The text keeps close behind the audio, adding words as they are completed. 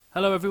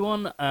Hello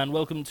everyone, and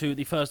welcome to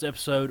the first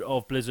episode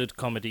of Blizzard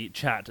Comedy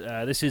Chat.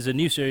 This is a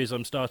new series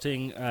I'm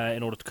starting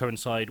in order to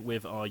coincide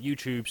with our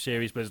YouTube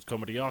series, Blizzard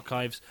Comedy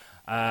Archives,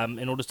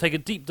 in order to take a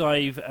deep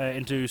dive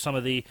into some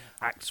of the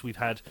acts we've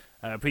had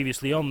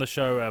previously on the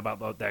show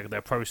about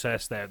their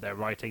process, their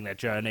writing, their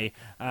journey,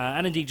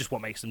 and indeed just what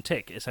makes them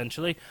tick,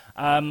 essentially.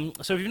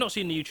 So if you've not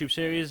seen the YouTube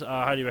series,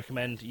 I highly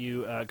recommend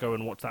you go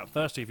and watch that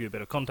first to give you a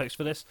bit of context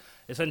for this.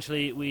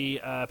 Essentially, we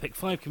pick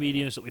 5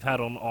 comedians that we've had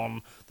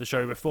on the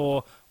show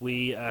before.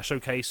 We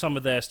showcase some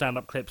of their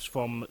stand-up clips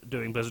from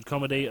doing Blizzard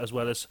comedy, as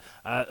well as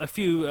a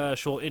few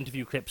short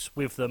interview clips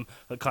with them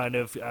that kind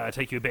of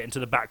take you a bit into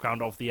the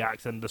background of the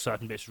act and the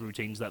certain bits of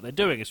routines that they're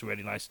doing. It's a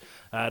really nice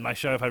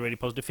show. I've had really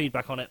positive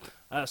feedback on it.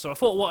 So I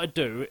thought what I'd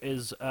do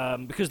is,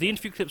 because the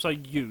interview clips I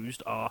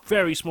used are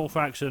very small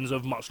fractions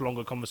of much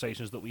longer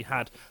conversations that we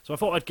had, so I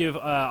thought I'd give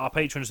our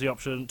patrons the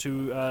option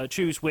to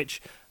choose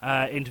which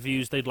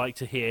interviews they'd like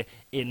to hear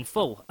in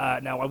full.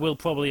 Now, I will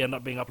probably end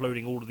up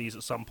uploading all of these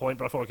at some point,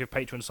 but I thought I'd give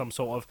patrons some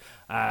sort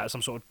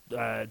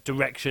of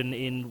direction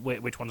in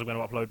which ones I'm going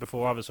to upload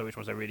before others, so which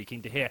ones they're really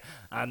keen to hear.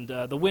 And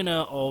the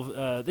winner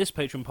of this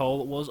patron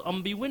poll was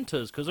Umby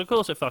Winters, because of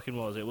course it fucking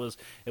was. It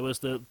was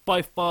the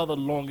by far the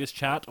longest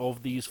chat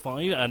of these 5,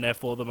 and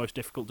therefore the most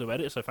difficult to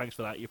edit. So thanks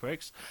for that, you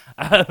pricks.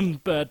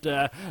 But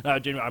no,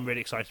 genuinely, I'm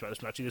really excited about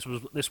this one. Actually,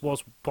 this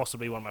was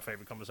possibly one of my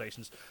favourite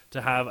conversations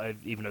to have,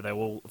 even though they're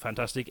all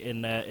fantastic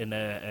in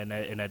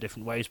their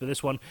different ways. But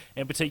this one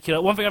in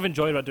particular, one thing I've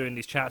enjoyed about doing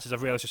these chats is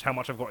I've realised just how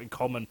much I've got in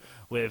common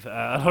with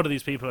a lot of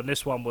these people, and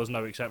this one was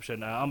no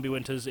exception. Umby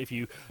Winters, if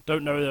you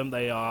don't know them,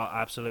 they are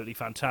absolutely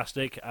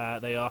fantastic.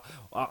 They are.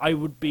 I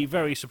would be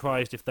very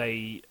surprised if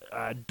they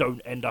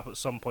don't end up at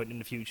some point in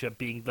the future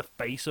being the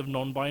face of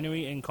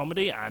non-binary in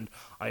comedy, and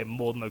I am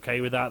more than okay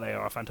with that. They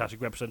are a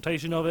fantastic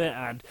representation of it,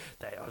 and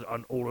they are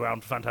an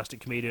all-around fantastic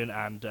comedian,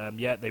 and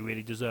they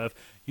really deserve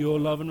your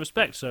love and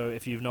respect. So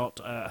if you've not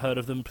heard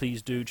of them,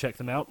 please do check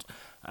them out,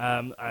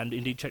 and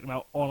indeed check them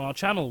out on our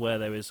channel, where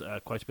there is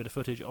quite a bit of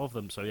footage of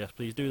them. So yes,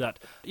 please do that.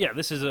 Yeah,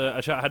 this is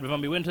a chat I had with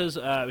Umby Winters.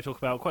 We talk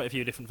about quite a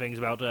few different things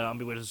about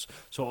Umby Winters'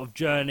 sort of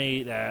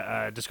journey,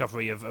 their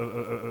discovery of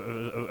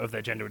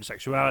their gender and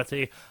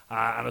sexuality,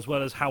 and as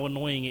well as how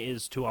annoying it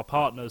is to our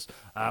partners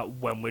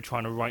when we're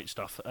trying to write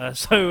stuff.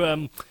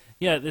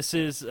 Yeah, this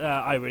is.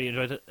 I really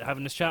enjoyed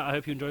having this chat. I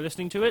hope you enjoy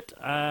listening to it.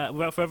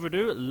 Without further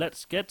ado,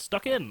 let's get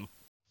stuck in.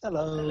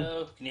 Hello.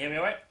 Hello. Can you hear me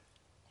all right?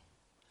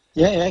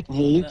 Yeah, I can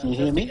hear you. Can you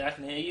hear me? I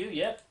can hear you,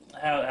 yep.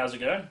 How's it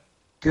going?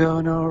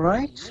 Going all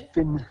right. Yeah.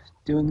 Been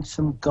doing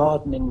some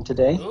gardening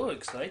today. Oh,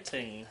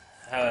 exciting.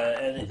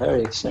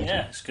 Very exciting.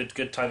 Yeah, it's a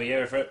good time of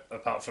year for it,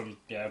 apart from,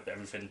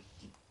 everything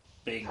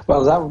being...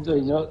 Well, that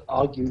would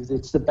argue that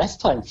it's the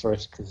best time for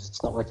it, because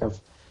it's not like I've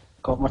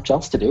got much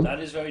else to do. That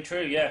is very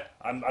true, yeah.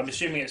 I'm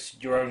assuming it's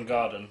your own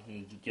garden,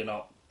 and you're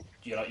not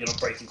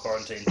breaking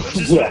quarantine.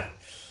 Yeah.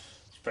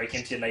 Just break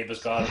into your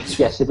neighbour's gardens.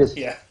 Yes, it is.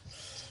 Yeah.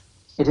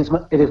 It is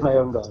my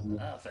own garden.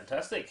 Ah,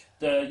 fantastic.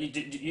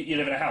 You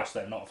live in a house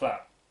then, not a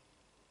flat?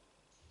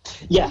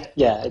 Yeah.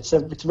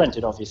 It's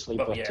rented, obviously,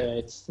 but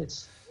yeah.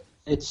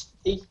 it's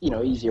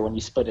easier when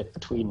you split it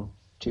between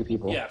 2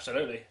 people. Yeah,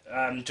 absolutely.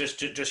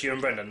 Just you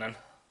and Brendan then?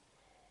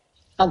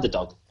 And the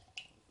dog.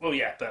 Well,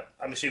 yeah, but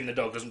I'm assuming the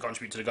dog doesn't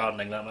contribute to the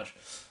gardening that much.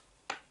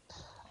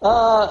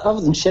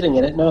 Other than shitting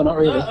in it, no, not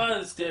really. No,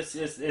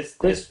 it's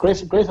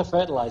great for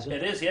fertilizer.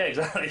 It is, yeah,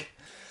 exactly.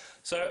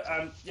 So,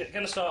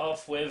 going to start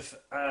off with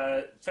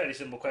a fairly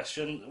simple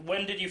question.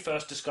 When did you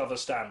first discover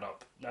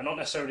stand-up? Now, not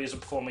necessarily as a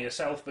performer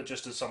yourself, but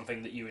just as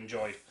something that you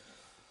enjoy.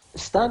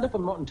 Stand-up,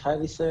 I'm not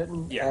entirely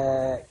certain.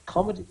 Yeah.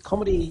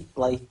 Comedy,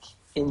 like,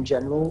 in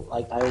general,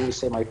 like, I always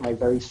say my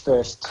very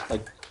first,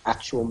 like,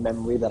 actual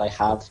memory that I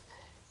have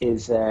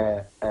is,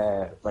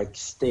 like,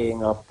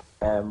 staying up.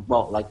 I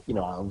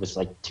was,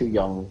 like, too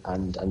young,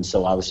 and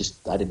so I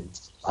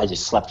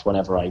just slept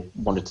whenever I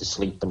wanted to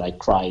sleep, and I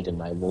cried,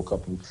 and I woke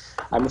up, and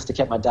I must have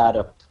kept my dad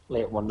up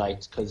late one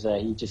night, because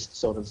he just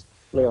sort of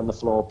lay on the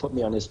floor, put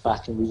me on his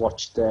back, and we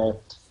watched The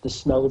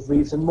Smell of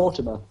Reeves and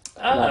Mortimer.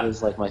 And that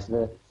was, like,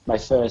 my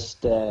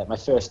first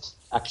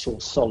actual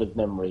solid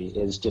memory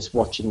is just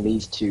watching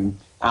these 2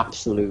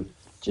 absolute,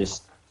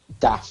 just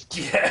daft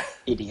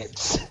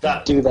idiots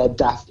do their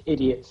daft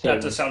idiot thing.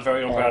 That does sound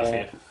very unproud for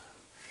you.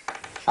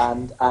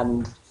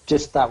 And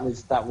just that was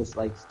it. That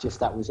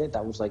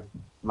was like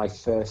my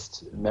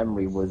first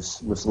memory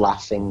was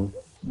laughing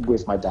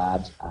with my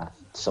dad at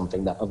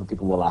something that other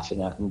people were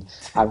laughing at, and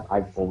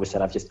I've always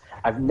said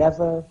I've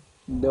never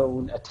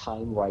known a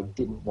time where I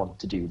didn't want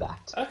to do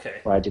that. Okay.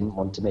 Where I didn't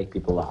want to make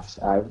people laugh.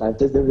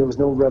 There was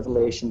no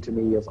revelation to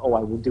me of, I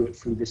will do it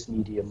through this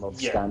medium of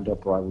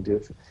stand-up, or I will do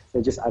it.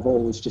 I've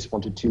always just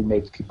wanted to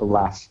make people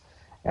laugh,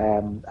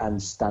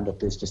 and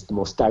stand-up is just the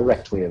most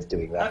direct way of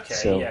doing that.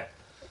 Okay,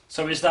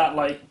 So is that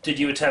like, did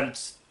you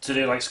attempt to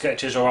do like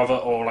sketches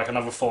or like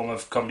another form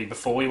of comedy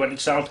before you went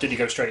into stand-up? Did you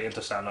go straight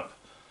into stand-up?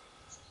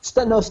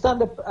 Stand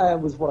up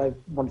was what I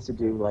wanted to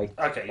do. Like,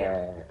 Okay,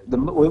 yeah.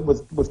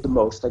 was the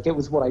most. Like, it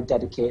was what I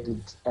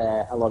dedicated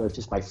a lot of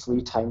just my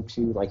free time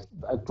to. Like,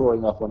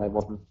 growing up when I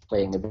wasn't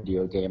playing a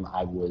video game,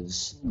 I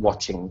was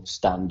watching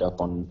stand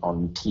up on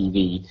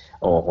TV,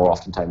 or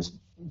oftentimes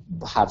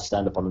have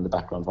stand up on in the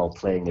background while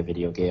playing a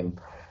video game.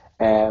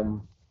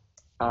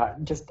 I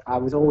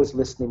was always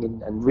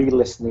listening and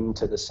re-listening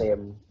to the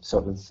same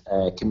sort of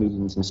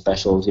comedians and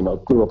specials. You know,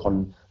 grew up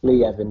on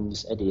Lee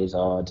Evans, Eddie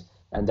Izzard,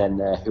 and then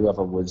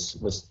whoever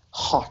was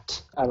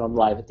hot and on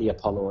Live at the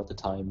Apollo at the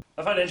time.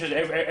 I find it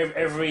interesting.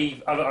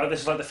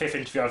 This is like the fifth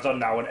interview I've done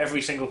now, and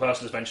every single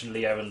person has mentioned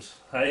Lee Evans.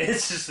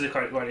 It's just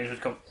quite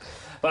interesting.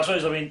 But I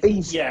suppose, I mean,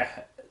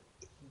 yeah,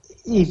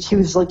 He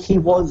was like he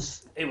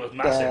was. it was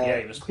massive.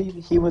 Yeah,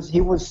 He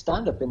was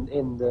stand up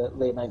in the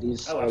late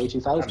 90s, early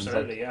 2000s.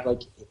 Absolutely, yeah.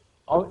 Like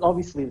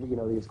obviously, you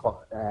know, you've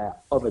got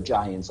other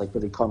giants like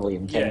Billy Connolly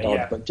and Ken Dodd,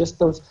 yeah. but just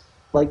those,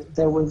 like,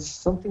 there was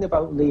something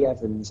about Lee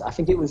Evans. I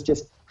think it was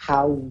just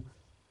how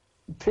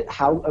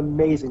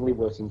amazingly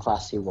working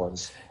class he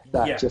was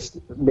that just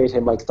made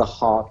him like the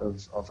heart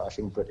of I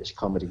think British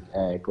comedy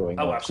growing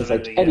up.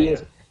 Absolutely.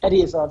 Like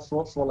Eddie Izzard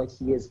for like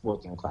he is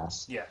working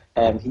class. Yeah.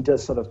 He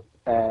does sort of.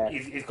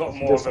 He's got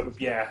more of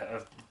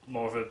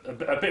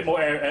a bit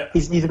more air.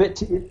 He's a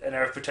bit an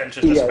air of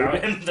pretentiousness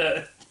about him.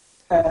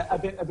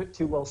 A bit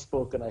too well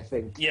spoken, I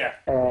think. Yeah.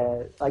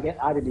 I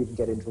didn't even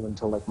get into him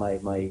until like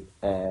my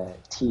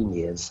teen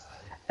years.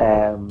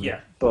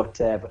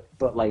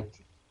 But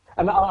like,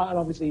 and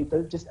obviously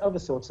there's just other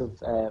sorts of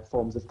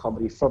forms of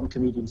comedy from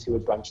comedians who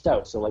had branched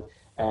out. So like,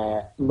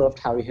 loved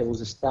Harry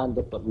Hill's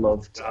stand-up, but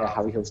loved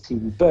Harry Hill's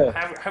TV Burke.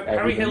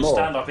 Harry Hill's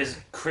stand-up is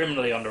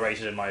criminally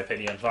underrated in my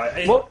opinion.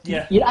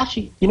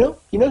 You know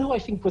who I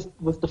think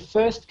was the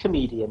first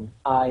comedian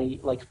I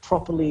like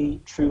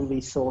properly,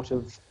 truly sort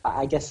of,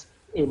 I guess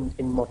in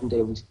modern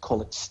day we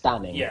call it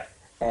stanning. Yeah.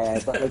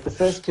 But like the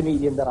first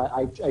comedian that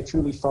I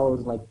truly followed,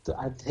 and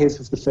like his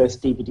was the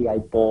first DVD I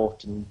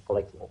bought, and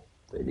like,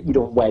 you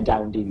don't wear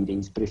down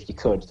DVDs, but if you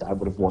could, I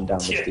would have worn down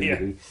this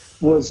DVD.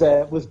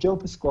 Was Joe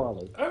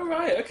Pasquale. Oh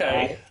right,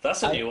 okay,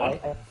 that's a new one.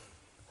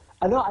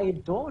 I know, I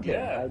adored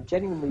him. I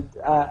genuinely,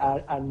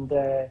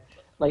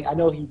 like I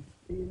know he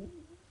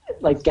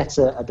like gets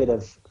a bit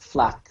of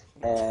flack,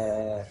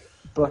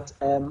 but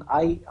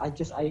I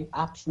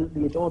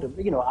absolutely adored him.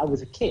 You know, I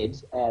was a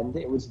kid, and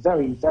it was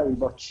very, very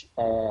much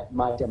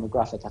my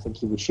demographic I think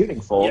he was shooting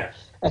for. Yeah.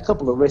 A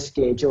couple of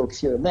risque jokes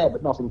here and there,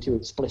 but nothing too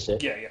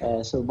explicit.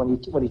 Yeah. So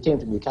when he came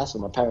to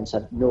Newcastle, my parents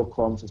had no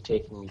qualms of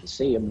taking me to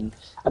see him.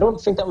 I don't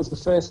think that was the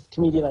first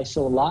comedian I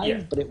saw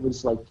live, but it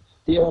was like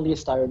the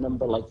earliest I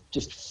remember, like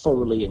just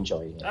thoroughly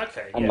enjoying it.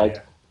 Okay. And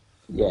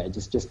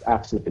just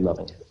absolutely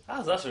loving it.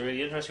 That's a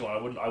really interesting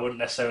one. I wouldn't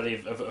necessarily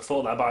have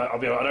thought that, but I'll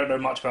be honest, I don't know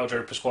much about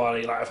Joe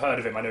Pasquale. Like, I've heard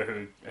of him, I know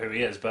who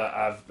he is, but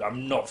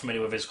I'm not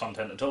familiar with his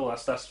content at all.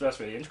 That's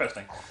really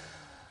interesting.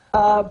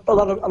 A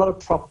lot of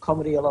prop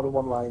comedy, a lot of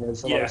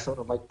one-liners, a lot of sort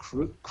of like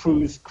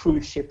cruise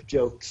ship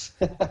jokes.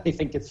 I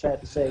think it's fair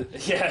to say.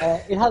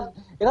 Yeah. It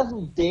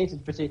hasn't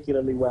dated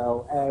particularly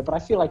well, but I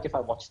feel like if I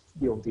watched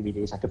the old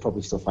DVDs, I could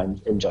probably still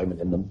find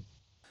enjoyment in them.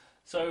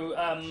 So,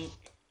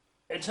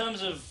 in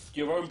terms of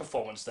your own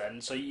performance,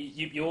 then, so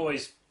you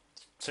always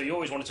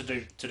wanted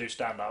to do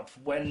stand-up.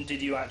 When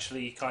did you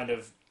actually kind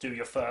of do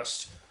your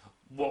first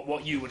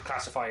what you would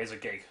classify as a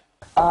gig?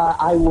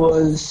 I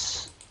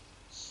was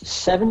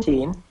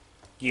 17.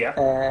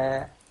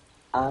 Yeah.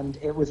 And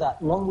it was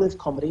at Long Live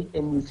Comedy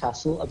in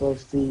Newcastle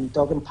above the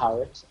Dog and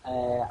Parrot.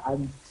 I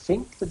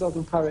think the Dog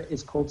and Parrot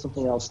is called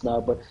something else now,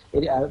 but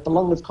the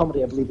Long Live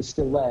Comedy, I believe, is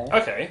still there.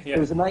 Okay, yeah. It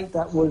was a night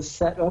that was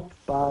set up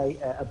by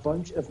a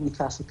bunch of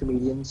Newcastle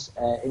comedians,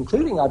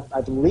 including,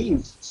 I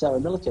believe, Sarah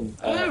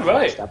Millican.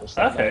 Right. Established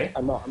that. Okay.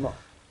 I'm not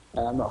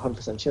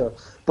 100% sure,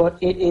 but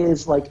it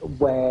is like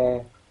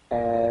where,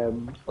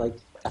 like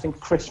I think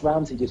Chris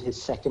Ramsey did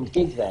his second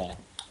gig there.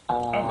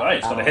 Right,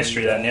 it's got a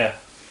history then, yeah.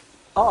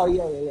 Oh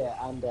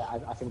yeah, and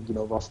I think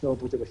Ross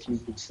Noble did a few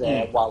gigs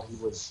there while he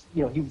was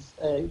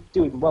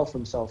doing well for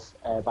himself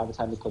by the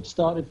time the club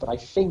started. But I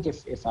think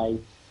if I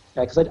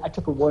because I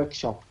took a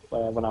workshop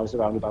when I was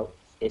around about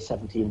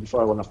 17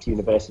 before I went off to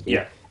university.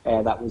 Yeah.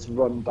 That was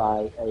run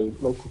by a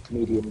local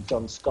comedian,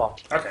 John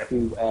Scott, Okay.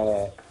 who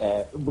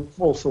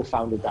also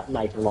founded that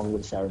night along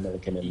with Sarah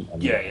Millican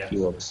and a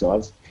few others. So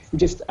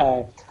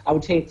I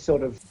would take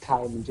sort of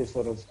time and just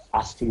sort of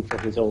ask him for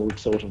his old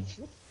sort of,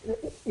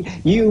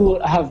 you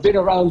have been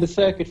around the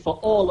circuit for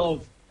all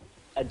of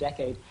a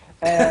decade.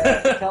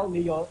 Tell me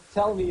your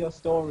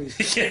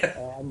stories.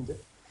 Yeah.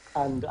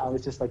 And I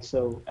was just like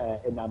so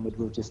enamored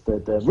with just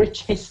the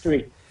rich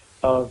history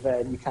of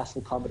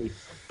Newcastle comedy.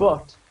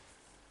 But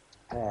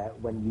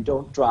when you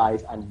don't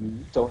drive and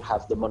you don't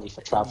have the money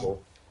for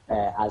travel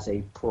as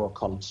a poor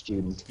college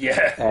student,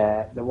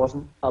 there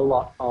wasn't a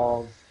lot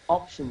of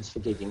options for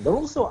gigging.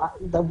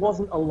 There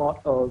wasn't a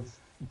lot of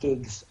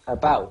gigs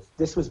about.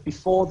 This was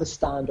before the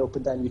Stand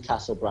opened their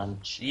Newcastle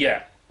branch.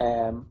 Yeah.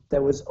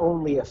 There was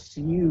only a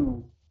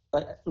few,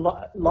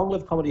 Long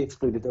Live Comedy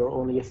excluded, there were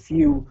only a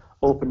few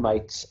open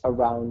mics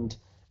around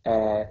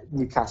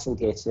Newcastle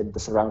Gate and the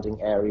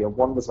surrounding area.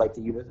 One was like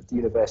the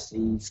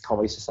university's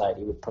comedy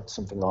society would put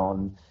something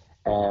on.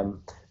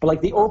 But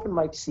like the open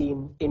mic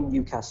scene in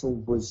Newcastle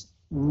was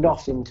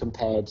nothing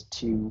compared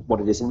to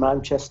what it is in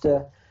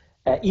Manchester.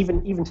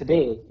 Even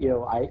today, you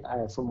know,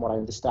 I from what I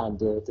understand,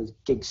 the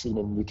gig scene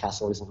in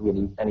Newcastle isn't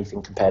really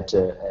anything compared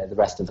to the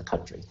rest of the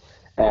country,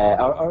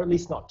 or at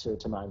least not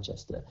to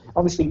Manchester.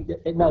 Obviously,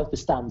 now that the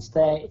stand's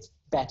there, it's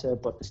better,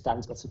 but the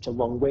stand's got such a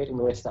long waiting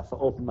list that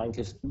for open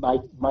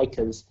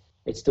micers,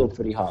 it's still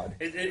pretty hard.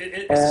 It's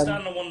the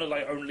stand the one that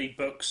like only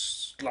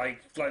books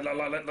like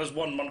there's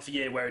 1 month a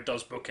year where it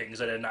does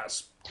bookings, and then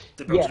that's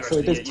the books Yeah, the so rest it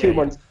of the does year. 2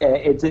 months.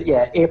 It's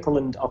April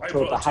and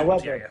October. October,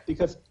 However,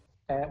 because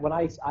when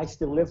I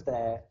still lived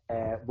there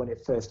when it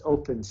first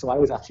opened, so I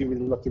was actually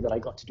really lucky that I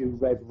got to do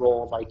Red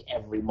Raw like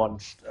every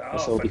month or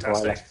so before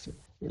I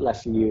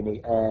left for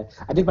uni.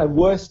 I did my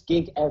worst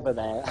gig ever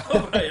there.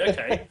 Oh, right,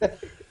 okay.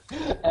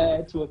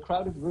 To a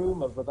crowded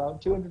room of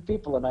about 200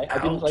 people, and I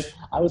didn't like.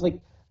 I was like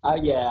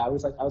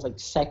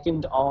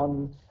second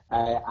on.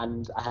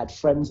 And I had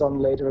friends on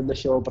later in the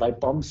show, but I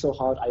bombed so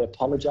hard I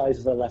apologized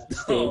as I left the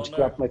stage,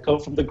 grabbed my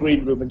coat from the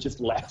green room, and just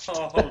left.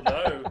 Oh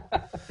no!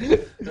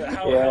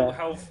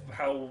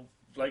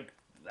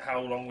 How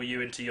long were you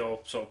into your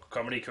sort of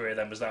comedy career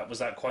then? Was that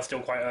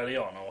still quite early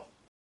on, or?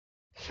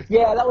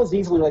 Yeah, that was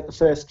easily like the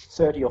first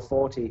 30 or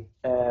 40,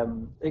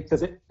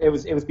 because it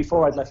was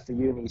before I'd left for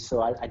uni.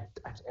 So I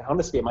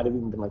honestly, it might have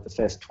even been like the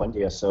first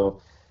 20 or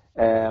so.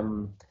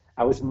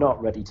 I was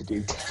not ready to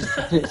do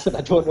 10 minutes, and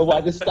I don't know why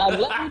the stand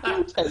let me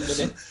do 10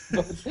 minutes.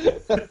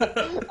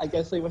 But I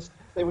guess they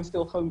were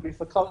still hungry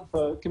for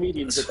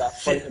comedians at that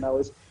point, and I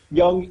was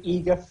young,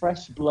 eager,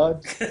 fresh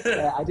blood.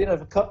 I didn't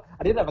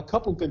have a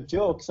couple good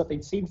jokes that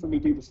they'd seen from me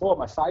do before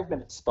my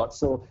 5-minute spot,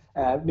 so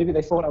maybe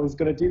they thought I was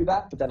going to do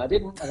that, but then I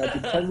didn't, and I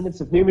did 10 minutes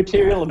of new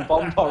material and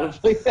bombed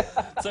horribly.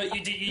 So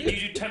you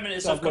do 10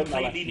 minminutes of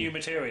completely new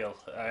material.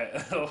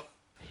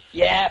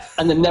 Yeah,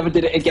 and then never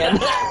did it again.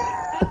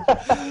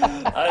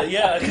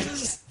 Yeah.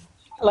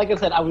 Like I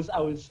said, I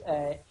was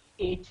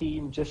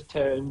 18, just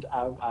turned.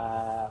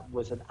 I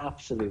was an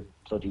absolute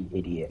bloody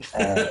idiot.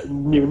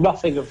 Knew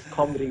nothing of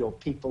comedy or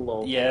people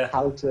or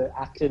how to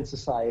act in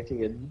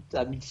society,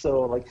 and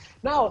so like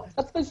now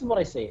this is what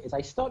I say is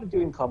I started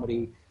doing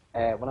comedy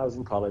when I was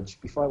in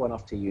college before I went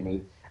off to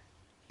uni.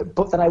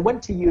 But then I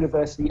went to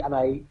university and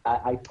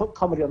I put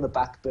comedy on the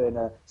back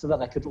burner so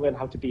that I could learn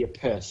how to be a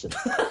person.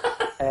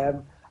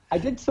 I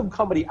did some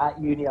comedy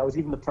at uni. I was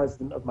even the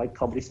president of my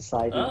comedy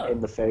society in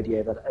the third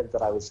year that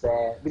I was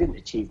there. We didn't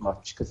achieve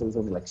much because there was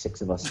only like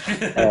 6 of us,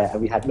 and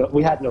we had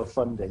no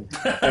funding.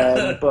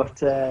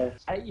 But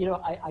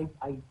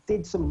I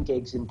did some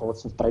gigs in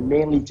Portsmouth, but I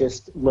mainly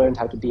just learned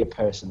how to be a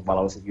person while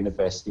I was at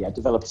university. I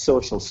developed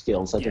social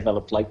skills. I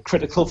developed like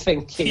critical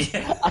thinking.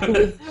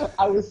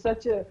 I was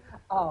such a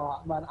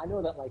oh man, I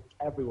know that like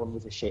everyone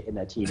was a shit in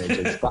their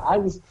teenagers, but I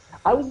was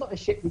not a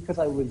shit because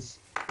I was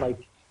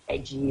like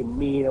edgy and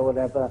mean or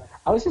whatever.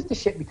 I was just a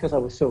shit because I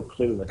was so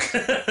clueless,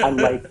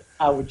 and like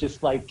I would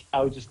just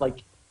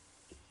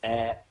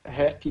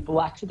hurt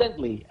people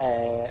accidentally,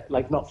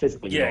 like not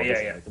physically,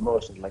 like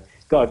emotionally. Like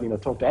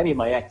God, talk to any of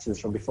my exes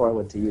from before I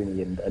went to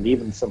uni, and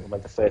even something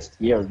like the first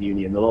year of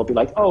uni, and they'll all be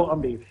like, "Oh,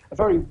 Umby, a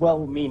very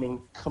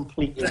well-meaning,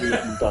 complete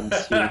idiot and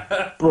dunce who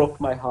broke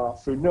my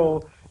heart through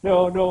no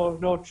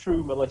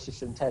true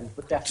malicious intent,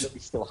 but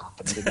definitely still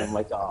happened." And I'm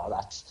like, "Oh,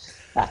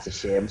 that's a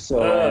shame."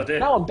 So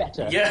now I'm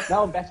better. Yeah.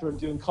 Now I'm better at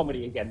doing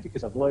comedy again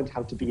because I've learned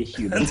how to be a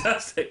human.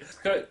 Fantastic.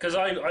 Because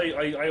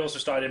I also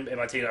started in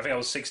my teen. I think I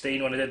was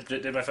 16 when I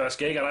did my first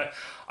gig, and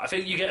I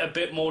think you get a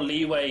bit more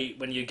leeway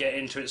when you get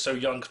into it so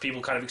young because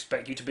people kind of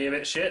expect you to be a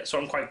bit shit. So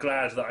I'm quite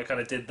glad that I kind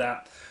of did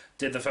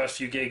the first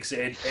few gigs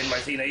in my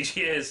teenage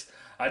years.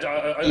 I don't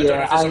know if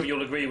it's something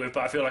you'll agree with,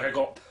 but I feel like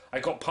I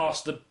got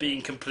past the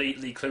being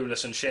completely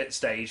clueless and shit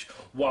stage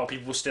while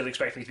people were still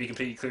expecting me to be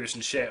completely clueless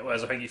and shit,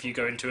 whereas I think if you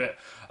go into it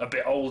a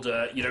bit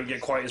older, you don't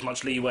get quite as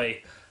much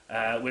leeway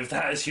with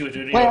that as you were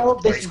doing. Well,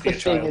 this is the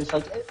thing, is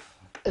like,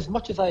 as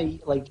much as I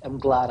am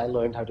glad I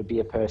learned how to be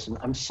a person,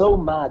 I'm so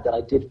mad that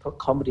I did put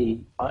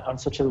comedy on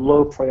such a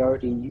low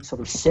priority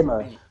sort of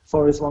simmer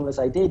for as long as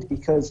I did,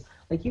 because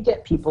like you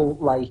get people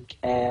like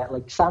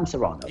Sam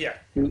Serrano,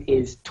 who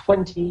is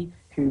 20,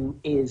 who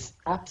is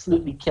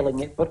absolutely killing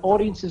it, but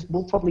audiences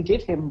will probably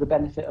give him the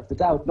benefit of the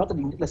doubt. Not that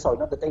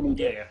they need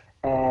it,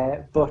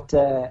 but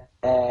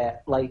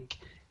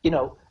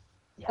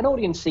an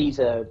audience sees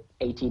a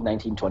 18,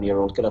 19,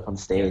 20-year-old get up on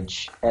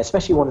stage,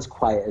 especially one as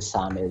quiet as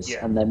Sam is,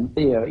 and then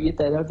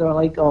they're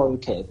like, "Oh,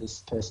 okay,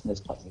 this person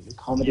is playing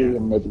comedy,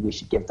 and maybe we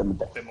should give them a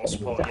bit more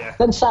support."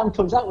 Then Sam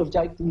comes out with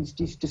like these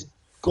just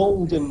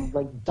golden,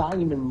 like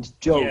diamond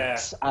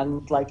jokes,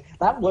 and like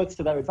that works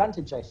to their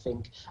advantage, I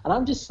think. And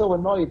I'm just so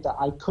annoyed that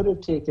I could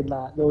have taken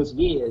those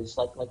years,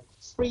 like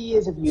 3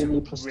 years of uni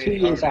plus really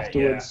 2 years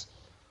afterwards,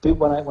 but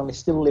when I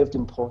still lived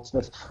in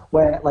Portsmouth,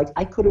 where like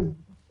I could have.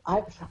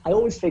 I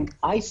always think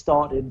I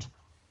started.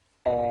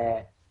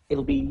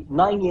 It'll be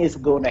 9 years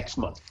ago next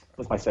month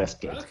was my first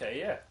gig. Okay,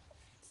 yeah.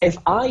 If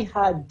I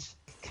had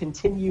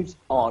continued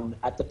on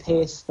at the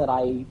pace that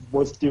I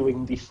was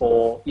doing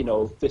before,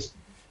 this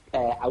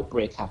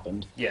outbreak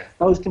happened. Yeah.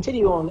 If I was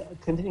continuing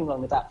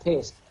on at that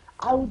pace,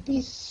 I would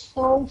be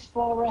so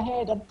far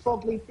ahead. I'd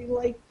probably be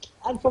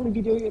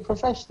doing it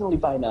professionally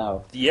by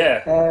now.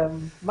 Yeah.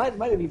 Might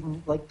have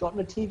even gotten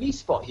a TV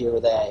spot here or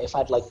there if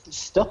I'd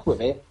stuck with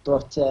it.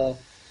 But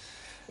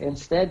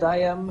instead, I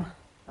am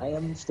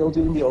still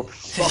doing the open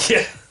spot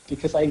Yeah.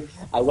 because I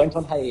went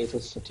on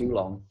hiatus for too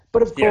long.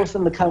 But of course,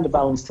 and the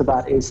counterbalance to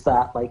that is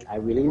that I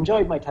really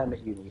enjoyed my time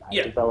at uni.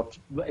 I developed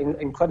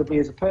incredibly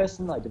as a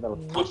person. I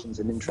developed passions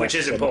and interests, which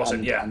is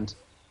important. and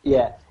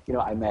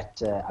I met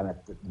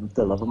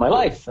the love of my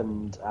life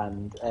and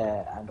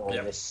all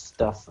this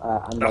stuff.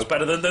 And that's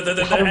better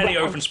than any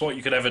open sport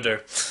you could ever do.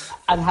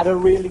 And had a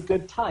really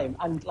good time.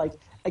 And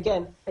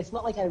again, it's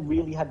not like I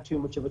really had too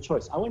much of a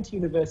choice. I went to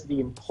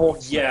university in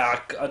Portsmouth. Yeah,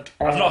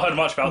 I've not heard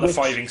much about the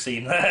fiving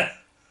scene there.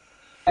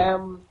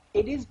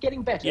 It is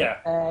getting better.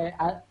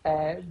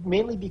 Yeah.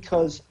 Mainly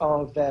because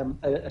of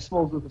a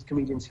small group of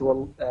comedians who are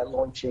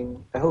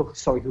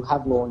who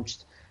have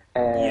launched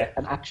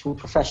an actual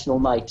professional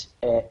night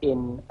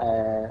in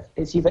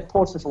it's either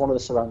Portsmouth or one of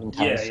the surrounding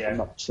towns. I'm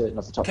not certain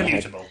off the top of my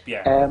head. Commutable,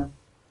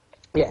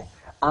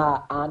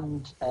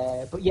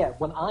 but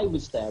when I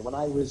was there, when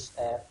I was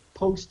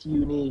post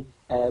uni,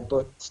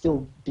 but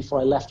still before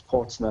I left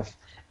Portsmouth,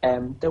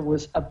 there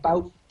was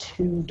about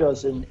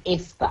 24,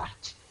 if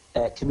that,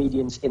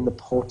 comedians in the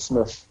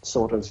Portsmouth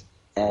sort of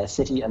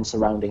city and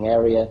surrounding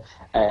area,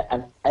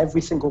 and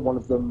every single one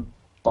of them,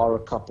 bar a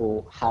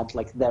couple, had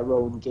their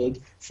own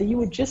gig. So you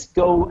would just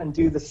go and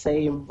do the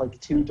same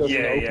 24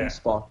 open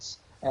spots,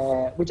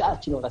 which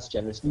actually, that's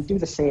generous. You do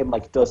the same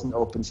dozen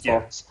open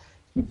spots.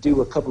 You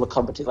do a couple of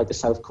competitions, like the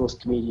South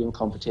Coast Comedian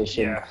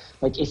Competition. Yeah.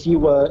 If you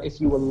were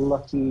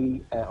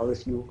lucky, or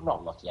if you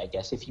not lucky, I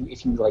guess, if you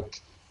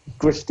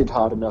grifted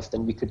hard enough,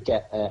 then we could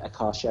get a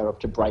car share up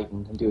to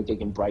Brighton and do a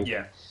gig in Brighton.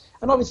 Yeah.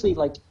 And obviously,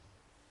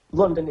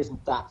 London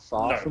isn't that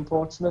far from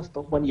Portsmouth,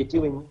 but when you're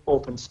doing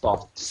open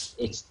spots,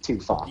 it's too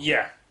far.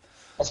 Yeah.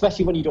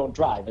 Especially when you don't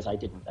drive, as I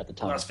didn't at the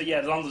time.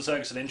 The London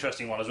Circuit's an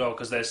interesting one as well,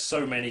 because there's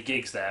so many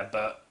gigs there,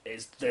 but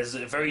there's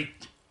a very...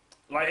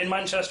 in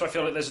Manchester, I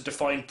feel like there's a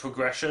defined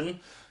progression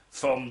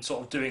from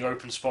sort of doing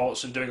open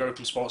spots and doing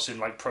open spots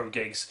in pro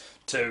gigs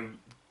to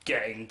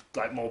getting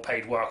more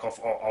paid work off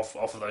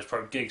of those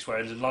pro gigs,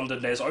 whereas in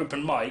London there's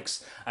open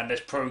mics and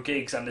there's pro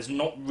gigs and there's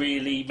not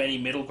really many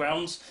middle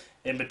grounds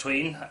in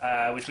between,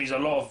 which means a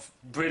lot of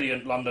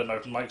brilliant London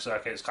open mic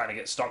circuits kind of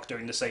get stuck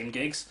doing the same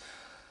gigs.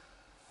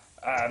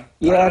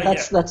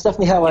 That's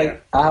definitely how I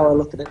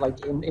look at it.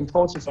 In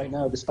Portsmouth right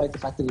now, despite the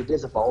fact that it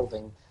is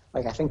evolving,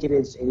 I think it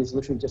is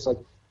literally just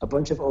a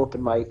bunch of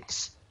open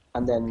mics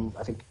and then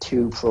I think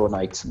 2 pro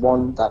nights.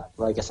 One that,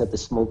 like I said, the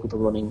small group are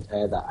running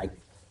that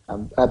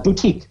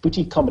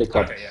boutique comedy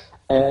club. Okay,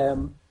 yeah.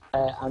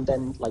 And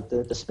then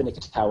the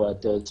Spinnaker Tower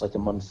does a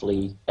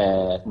monthly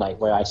night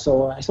where I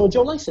saw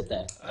Joe Lycett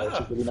there, which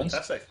was really nice.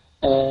 Fantastic.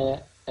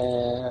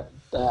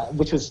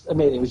 Which was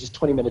amazing. It was just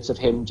 20 minutes of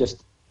him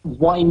just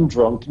wine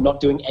drunk, not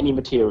doing any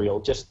material,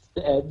 just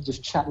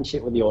chatting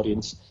shit with the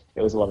audience.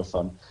 It was a lot of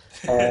fun.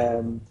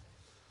 So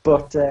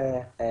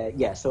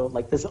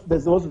there's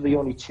those are the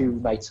only 2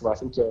 nights where I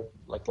think you're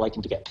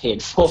liking to get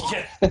paid for.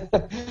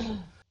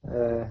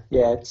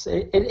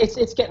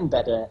 It's getting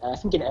better. I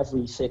think in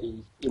every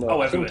city,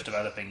 everywhere's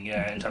developing.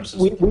 Yeah, in terms of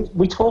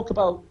we talk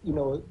about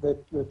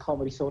the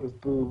comedy sort of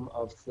boom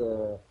of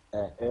the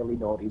early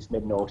noughties,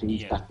 mid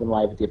noughties, back when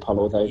Live at the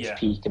Apollo was at its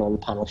peak, and all the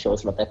panel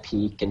shows were at their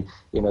peak, and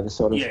the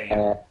sort of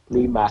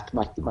Lee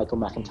Michael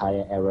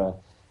McIntyre era.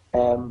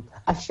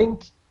 I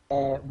think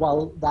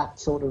while that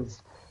sort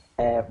of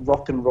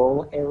rock and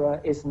roll era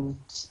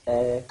isn't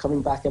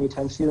coming back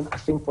anytime soon, I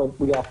think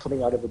we are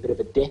coming out of a bit of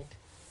a dip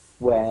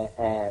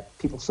where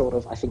people sort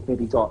of, I think,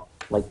 maybe got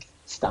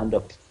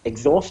stand-up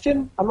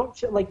exhaustion. I'm not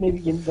sure, maybe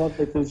there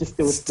was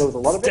a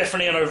lot of it.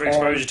 Definitely an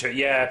overexposure to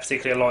it,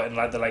 particularly a lot in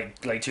the late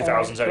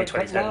 2000s, early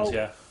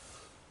 2010s,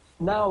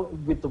 Now,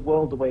 with the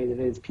world the way it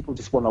is, people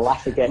just want to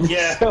laugh again.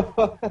 Yeah.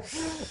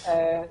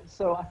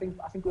 So I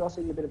think we are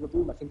seeing a bit of a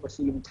boom. I think we're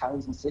seeing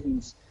towns and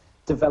cities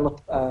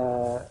develop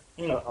a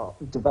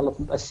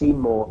scene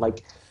more.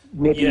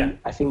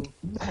 I think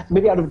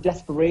maybe out of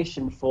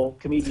desperation for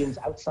comedians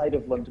outside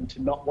of London to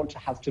not want to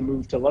have to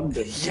move to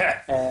London,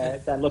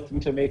 they're looking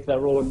to make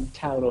their own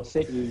town or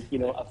city,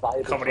 a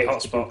viable comedy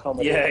place to do hotspot.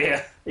 comedy.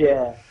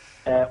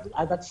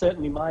 That's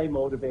certainly my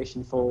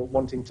motivation for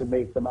wanting to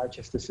make the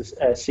Manchester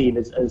scene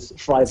as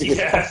thriving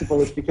as possible,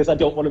 is because I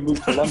don't want to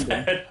move to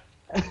London.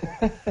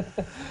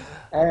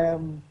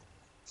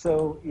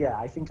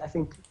 I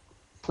think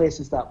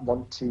places that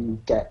want to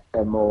get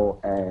a more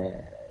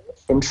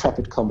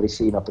intrepid comedy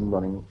scene up and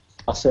running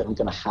are certainly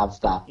going to have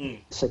that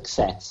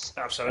success.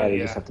 Absolutely,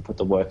 you just have to put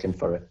the work in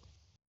for it.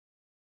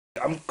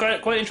 I'm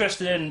quite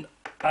interested in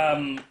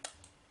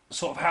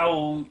sort of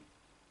how,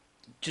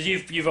 because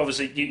you've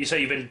obviously, you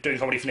say you've been doing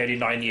comedy for nearly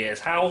 9 years.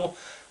 How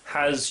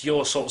has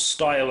your sort of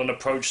style and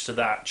approach to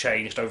that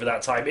changed over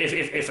that time,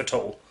 if at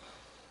all?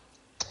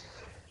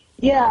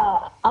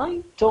 Yeah,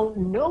 I don't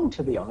know,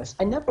 to be honest.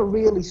 I never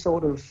really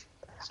sort of.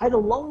 I had a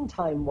long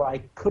time where I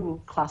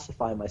couldn't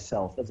classify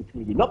myself as a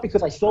comedian, not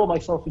because I saw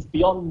myself as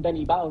beyond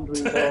any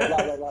boundaries or blah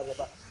blah blah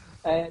blah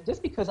blah,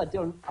 just because I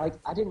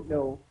didn't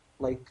know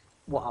like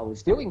what I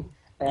was doing,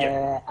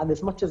 and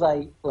as much as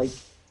I like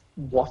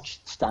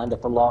watched stand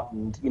up a lot,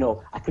 and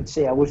I could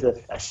say I was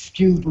a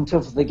student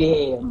of the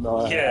game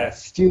or a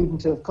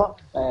student of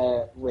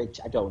which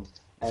I don't,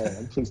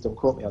 and please don't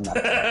quote me on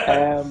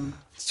that.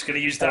 Just going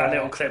to use that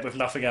little clip with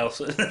nothing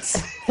else.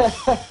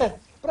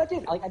 But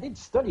I did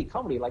study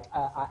comedy. Like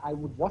I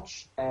would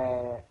watch,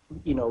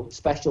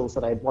 specials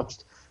that I had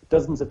watched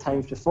dozens of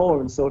times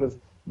before, and sort of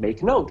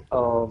make note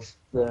of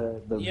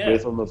the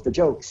rhythm of the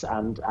jokes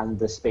and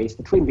the space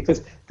between,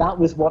 because that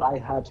was what I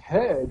had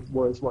heard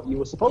was what you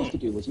were supposed to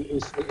do.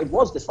 It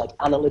was this like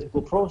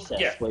analytical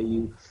process where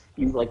you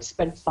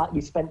spent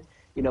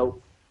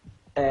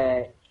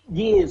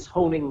years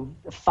honing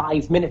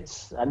 5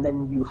 minutes, and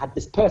then you had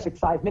this perfect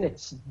 5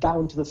 minutes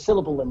down to the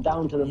syllable and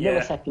down to the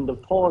millisecond of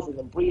pausing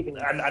and breathing,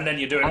 and then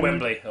you're doing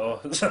Wembley,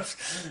 or and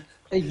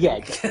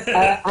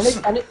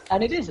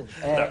it isn't.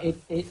 No.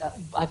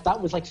 That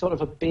was like sort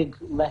of a big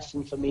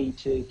lesson for me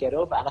to get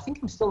over, and I think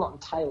I'm still not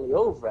entirely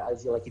over it.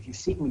 As if you've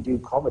seen me do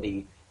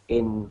comedy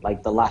in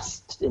like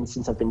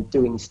since I've been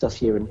doing stuff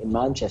here in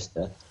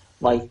Manchester,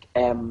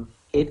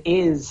 it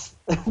is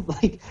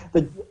like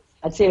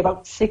I'd say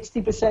about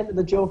 60% of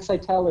the jokes I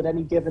tell at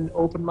any given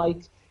open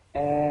mic,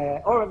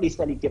 or at least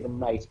any given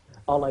night,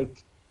 are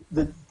like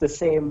the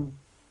same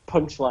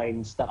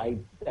punchlines that I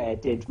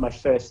did my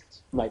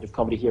first night of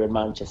comedy here in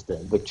Manchester,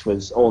 which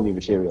was all new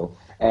material.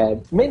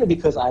 Mainly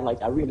because I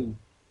really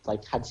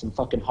had some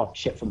fucking hot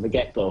shit from the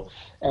get-go.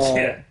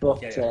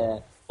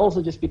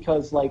 Also just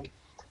because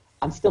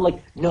I'm still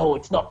no,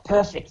 it's not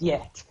perfect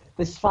yet.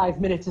 This 5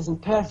 minutes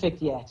isn't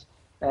perfect yet.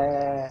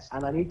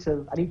 And I need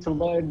to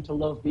learn to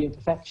love the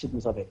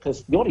imperfections of it,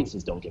 because the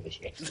audiences don't give a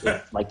shit if,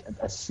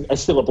 a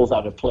syllable's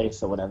out of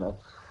place or whatever.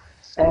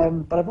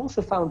 But I've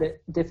also found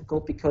it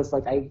difficult because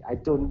I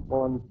didn't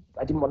want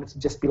it to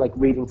just be like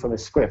reading from a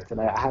script,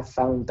 and I have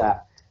found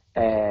that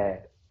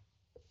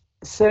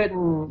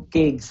certain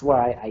gigs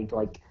where I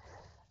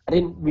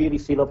didn't really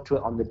feel up to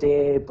it on the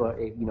day, but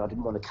I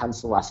didn't want to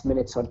cancel last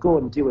minute, so I'd go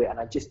and do it, and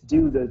I'd just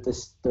do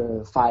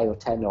the 5 or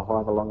 10 or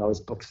however long I was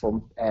booked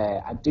for.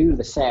 I'd do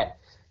the set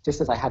just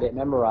as I had it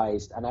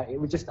memorized, and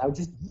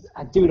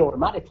I'd do it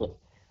automatically.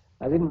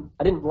 I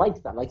didn't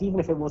like that. Even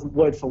if it wasn't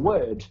word for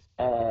word,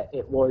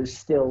 it was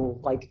still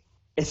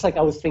it's like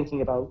I was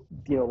thinking about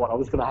what I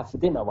was going to have for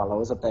dinner while I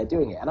was up there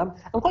doing it. And I'm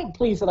quite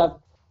pleased that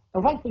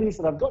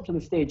I've got to the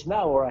stage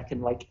now where I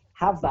can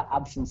have that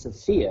absence of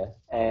fear.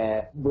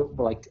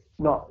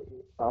 Not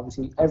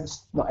obviously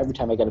not every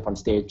time I get up on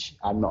stage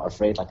I'm not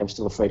afraid. I'm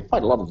still afraid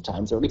quite a lot of the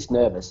times, or at least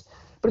nervous.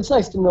 But it's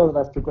nice to know that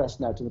I've progressed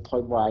now to the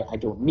point where I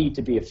don't need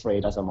to be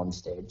afraid as I'm on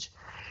stage.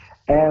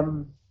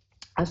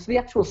 As for the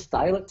actual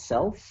style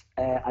itself,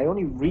 I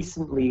only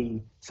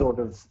recently sort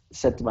of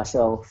said to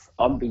myself,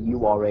 Umby,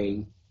 you are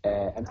an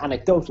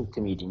anecdotal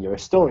comedian, you're a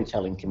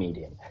storytelling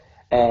comedian.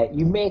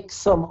 You make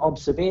some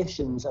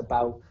observations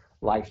about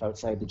life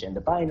outside the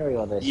gender binary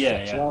or the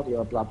sexuality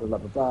or blah, blah, blah,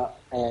 blah,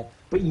 blah.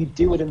 But you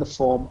do it in the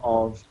form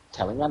of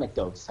telling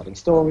anecdotes, telling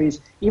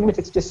stories, even if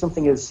it's just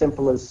something as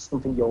simple as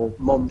something your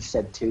mum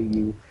said to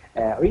you,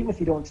 or even if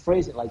you don't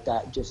phrase it like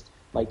that, just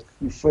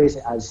you phrase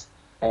it as,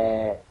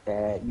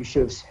 you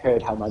should have heard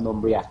how my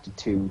mum reacted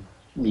to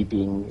me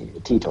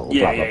being teetotal,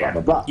 blah, blah, blah,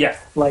 blah, blah. Yeah.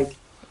 I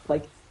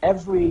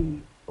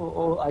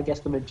guess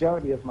the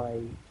majority of my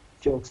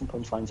jokes and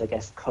punchlines, I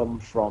guess, come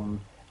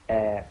from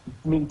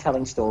me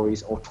telling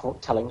stories or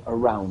telling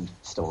around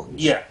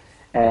stories. Yeah.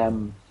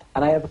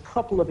 And I have a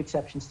couple of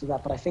exceptions to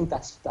that, but I think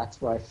that's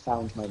where I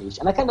found my niche.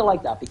 And I kind of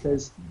like that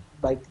because,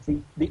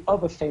 the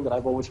other thing that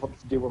I've always wanted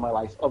to do in my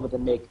life, other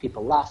than make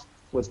people laugh,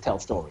 was tell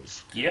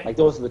stories. Yeah.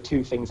 Those are the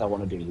two things I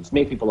want to do: is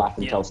make people laugh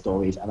and tell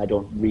stories, and I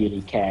don't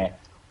really care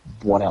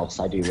what else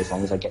I do as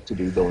long as I get to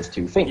do those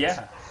two things.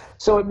 Yeah.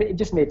 So it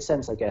just made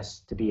sense, I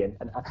guess, to be in.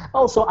 And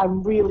also,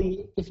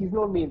 if you've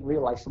known me in real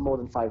life for more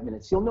than 5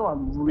 minutes, you'll know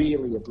I'm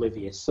really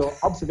oblivious. So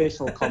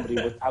observational comedy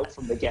was out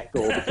from the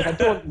get-go, because I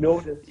don't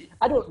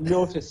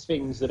notice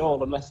things at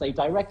all unless they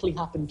directly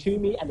happen to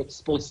me and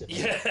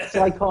explicitly. Yeah.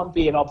 So I can't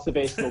be an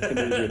observational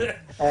comedian.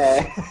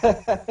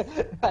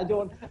 I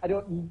don't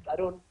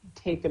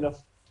take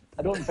enough.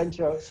 I don't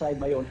venture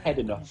outside my own head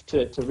enough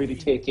to really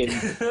take in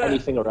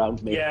anything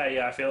around me.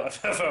 Yeah, I feel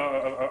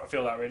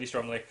that really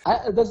strongly.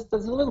 There's a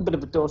little bit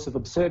of a dose of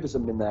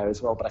absurdism in there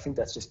as well, but I think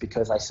that's just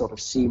because I sort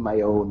of see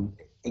my own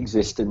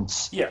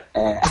existence. Yeah.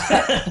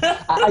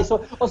 I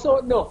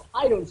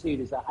don't see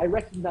it as that. I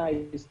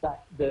recognise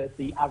that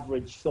the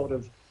average sort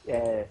of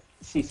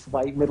cis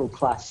white middle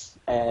class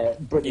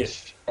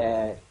British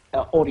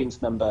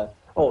audience member,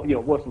 or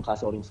working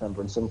class audience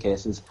member in some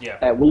cases,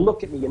 will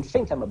look at me and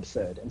think I'm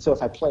absurd, and so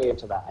if I play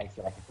into that, I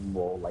feel like I can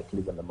more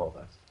likely win them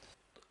over.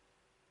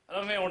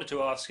 Another thing I wanted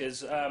to ask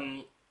is,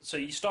 So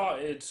you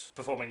started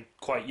performing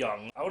quite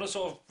young. I want to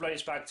sort of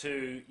race back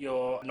to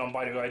your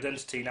non-binary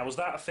identity. Now, was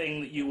that a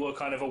thing that you were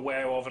kind of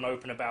aware of and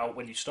open about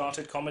when you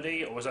started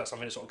comedy, or was that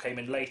something that sort of came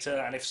in later?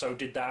 And if so,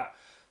 did that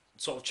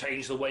sort of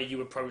change the way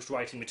you approached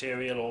writing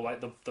material, or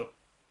like the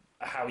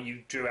how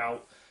you drew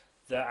out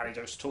the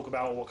anecdotes to talk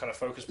about, or what kind of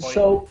focus point?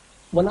 So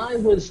when I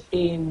was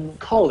in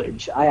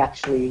college, I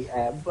actually,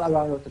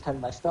 around the time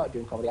that I started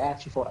doing comedy, I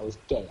actually thought I was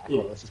gay. I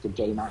thought I was just a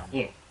gay man.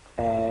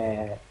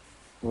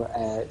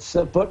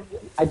 But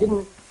I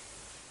didn't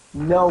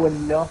know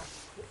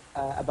enough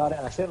about it,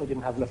 and I certainly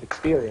didn't have enough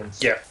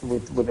experience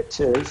with it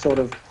to sort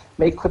of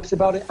make quips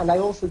about it. And I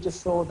also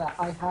just saw that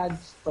I had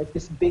like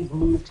this big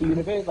move to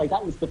university. Like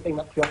that was the thing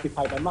that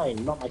preoccupied my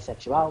mind, not my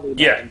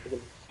sexuality.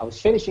 I was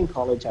finishing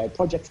college, I had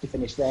projects to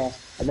finish there,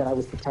 and then I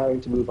was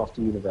preparing to move off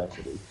to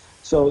university.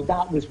 So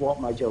that was what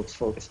my jokes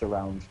focused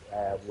around,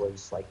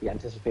 was like the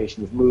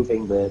anticipation of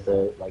moving,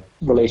 the like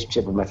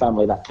relationship with my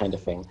family, that kind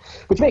of thing.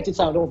 Which makes it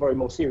sound all very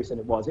more serious than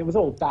it was. It was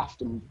all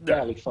daft and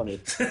barely funny.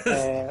 But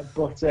it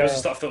was the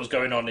stuff that was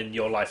going on in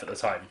your life at the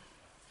time.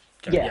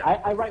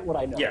 I write what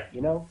I know,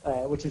 you know,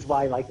 which is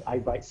why like I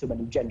write so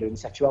many gender and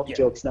sexuality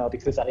jokes now,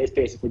 because that is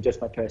basically just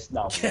my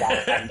personality.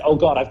 And oh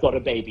God, I've got a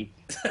baby.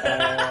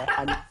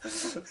 And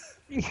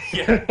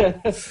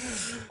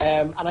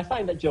I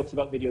find that jokes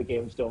about video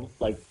games don't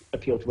like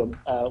appeal to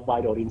a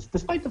wide audience,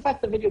 despite the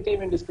fact that the video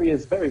game industry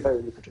is very,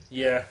 very lucrative.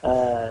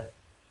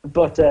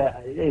 But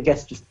I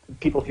guess just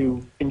people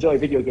who enjoy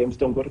video games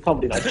don't go to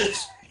comedy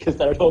nights because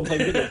they're at home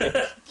playing video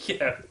games.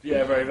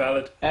 Very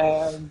valid.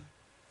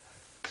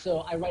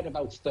 So I write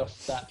about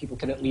stuff that people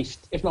can at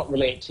least, if not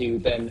relate to,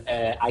 then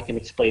I can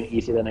explain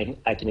easier than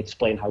I can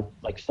explain how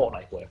like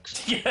Fortnite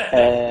works.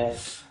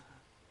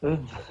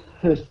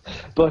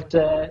 But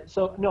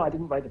so no, I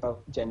didn't write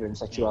about gender and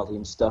sexuality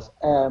and stuff.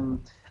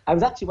 I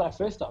was actually, when I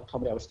first started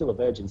comedy, I was still a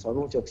virgin, so I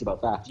wrote jokes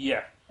about that.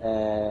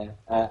 And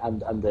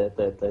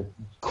the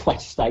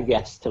quest, I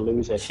guess, to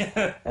lose it.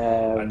 I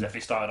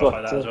definitely started off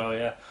like that as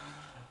well.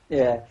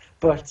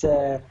 But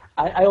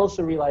I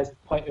also realised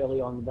quite early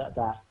on that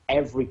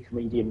every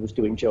comedian was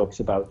doing jokes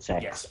about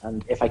sex,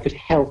 and if I could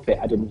help it,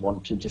 I didn't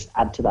want to just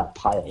add to that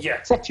pile.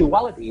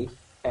 Sexuality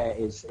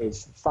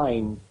is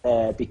fine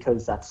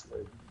because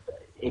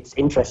it's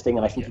interesting,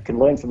 and I think you can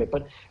learn from it.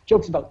 But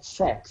jokes about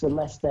sex,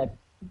 unless they're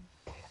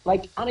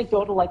like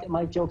anecdotal, like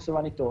my jokes are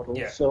anecdotal,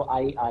 so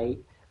I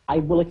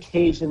will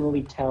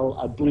occasionally tell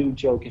a blue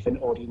joke if an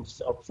audience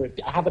is up for it.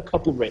 I have a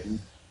couple written,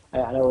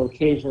 and I will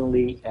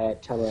occasionally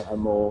tell a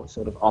more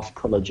sort of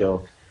off-colour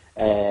joke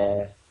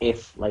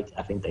if like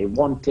I think they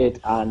want it,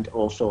 and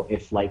also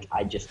if like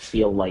I just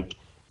feel like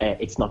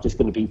it's not just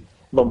going to be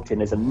lumped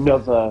in as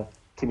another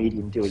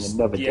comedian doing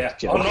another dick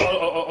joke.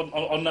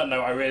 On that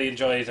note, I really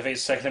enjoyed, I think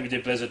it's the second time you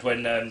did Blizzard,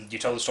 when you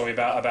told the story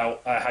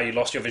about how you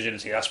lost your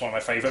virginity. That's one of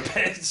my favourite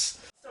bits.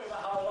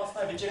 How I lost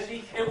my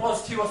virginity. It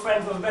was to a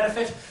friend with a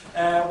benefit.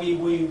 We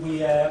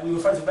were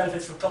friends with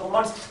benefits for a couple of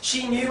months.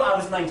 She knew I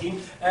was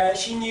 19.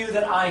 She knew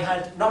that I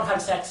had not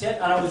had sex yet,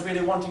 and I was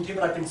really wanting to,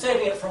 but I'd been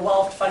saving it for a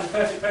while to find the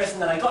perfect person.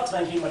 Then I got to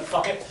 19 and went,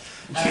 fuck it.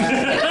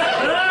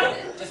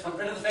 Just went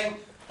rid of the thing.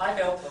 Hi,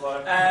 Phil.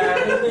 Hello.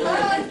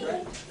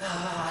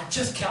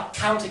 Just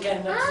count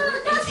again. 18.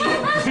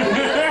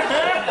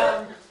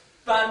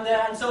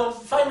 And so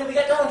finally we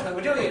get down to it,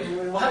 we're doing it,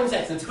 we're having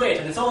sex, and it's great,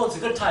 and it's a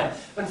good time.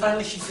 When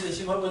finally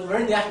we're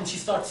in the act and she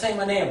starts saying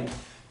my name,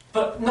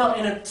 but not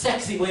in a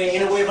sexy way,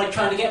 in a way of like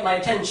trying to get my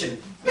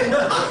attention.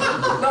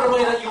 Not a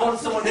way that you want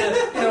someone to,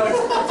 it's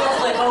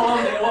just like, oh,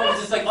 Umby,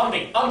 it's just like,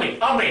 Umby.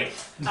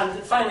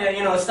 And finally,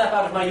 I step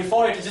out of my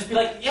euphoria to just be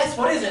like, yes,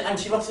 what is it? And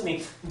she looks at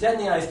me, dead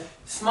in the eyes,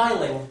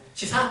 smiling,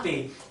 she's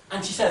happy,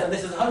 and she says, and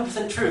this is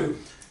 100% true,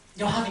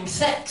 you're having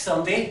sex,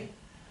 Umby.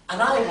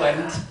 And I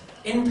went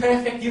in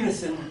perfect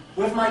unison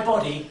with my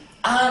body,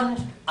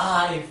 and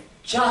I've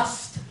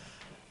just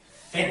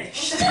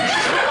finished. Genuinely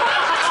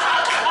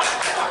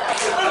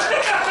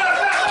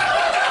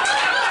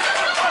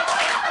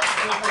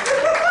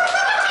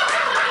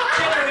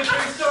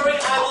true story. I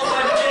lost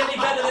my virginity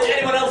better than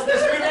anyone else in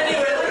this room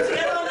anyway. Let's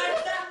get on that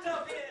stacked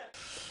up here.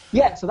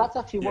 Yeah, so that's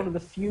actually one of the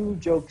few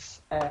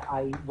jokes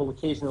I will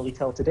occasionally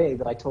tell today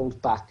that I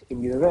told back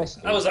in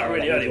university. That was that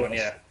really early one,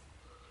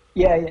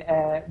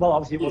 well,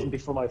 obviously it wasn't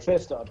before I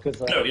first started because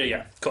of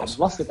course. I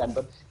lost it then.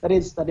 But that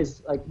is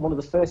like one of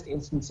the first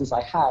instances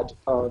I had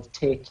of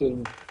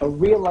taking a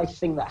real life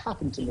thing that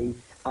happened to me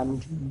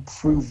and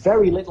through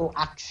very little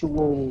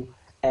actual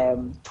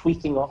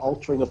tweaking or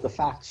altering of the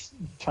facts,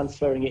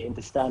 transferring it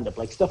into stand-up.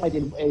 Like stuff I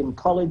did in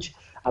college,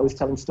 I was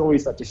telling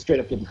stories that just straight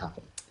up didn't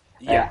happen.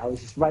 I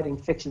was just writing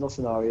fictional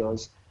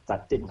scenarios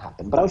that didn't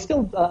happen. But I was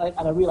still,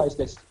 and I realised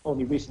this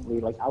only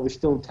recently, like I was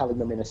still telling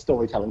them in a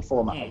storytelling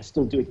format. I was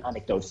still doing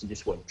anecdotes that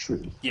just weren't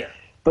true.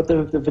 But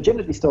the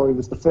virginity story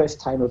was the first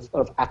time of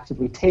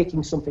actively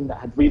taking something that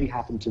had really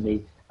happened to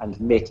me and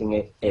making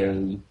it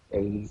a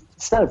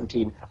stand-up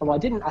routine. Although I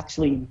didn't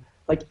actually,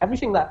 like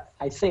everything that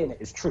I say in it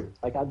is true.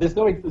 Like there's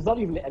not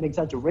even an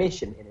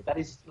exaggeration in it. That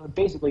is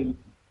basically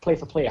play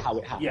for play how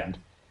it happened.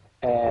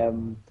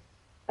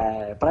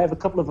 But I have a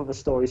couple of other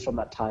stories from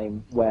that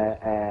time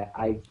where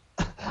I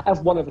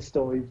have one other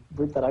story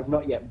that I've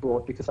not yet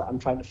brought because I'm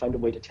trying to find a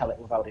way to tell it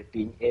without it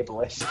being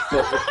ableist.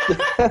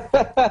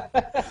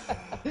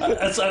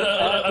 That's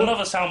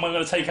another sound I'm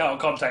going to take out of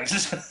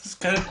context. It's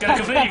going to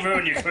completely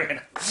ruin your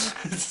career.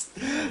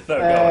 No,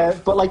 go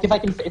on. But like, if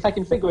I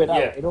can figure it out,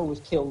 Yeah. it always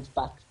killed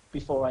back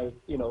before I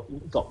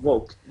got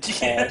woke.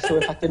 Yeah. So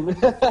if I can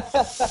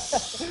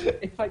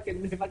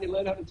if I can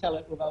learn how to tell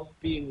it without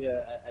being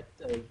a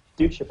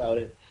douche about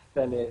it,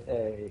 then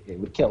it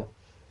would kill.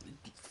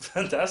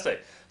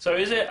 Fantastic. So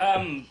is it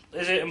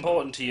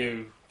important to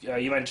you?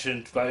 You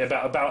mentioned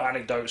about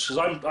anecdotes,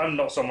 because I'm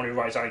not someone who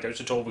writes anecdotes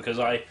at all, because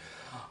I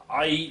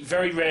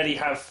very rarely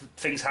have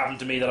things happen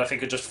to me that I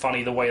think are just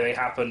funny the way they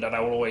happened, and I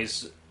will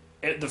always,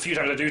 the few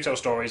times I do tell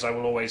stories, I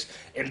will always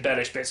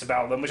embellish bits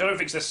about them, which I don't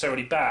think is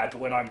necessarily bad. But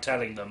when I'm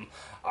telling them,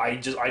 I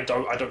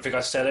don't think I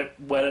said it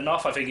well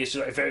enough. I think it's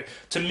just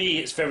to me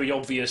it's very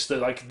obvious that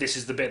like this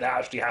is the bit that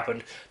actually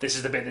happened, this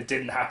is the bit that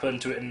didn't happen,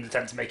 to in an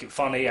attempt to make it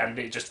funny, and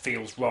it just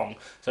feels wrong.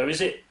 So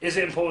is it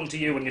important to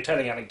you when you're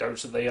telling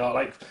anecdotes that they are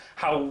like,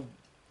 how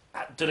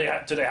do they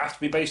have to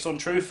be based on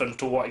truth, and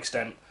to what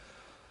extent?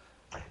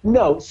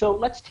 No, so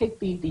let's take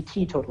the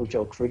teetotal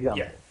joke, for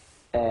example. Yeah.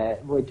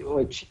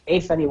 Which,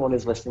 if anyone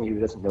is listening who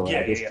doesn't know it,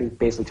 Yeah, I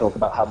basically talk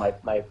about how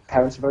my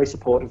parents were very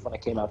supportive when I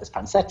came out as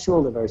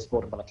pansexual, they're very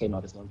supportive when I came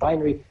out as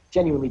non-binary,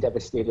 genuinely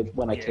devastated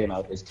when I came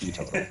out as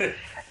teetotal.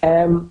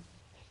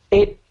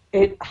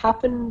 It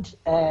happened,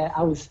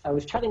 I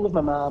was chatting with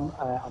my mum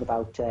on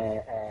about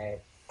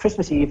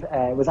Christmas Eve.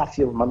 It was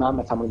actually my mum,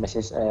 my family, my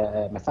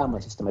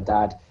sister, my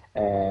dad.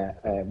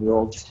 We were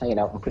all just hanging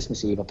out on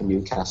Christmas Eve up in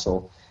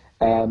Newcastle.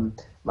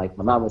 Like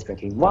my mum was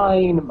drinking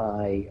wine,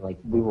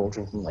 we were all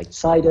drinking like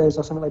ciders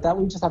or something like that.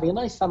 We were just having a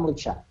nice family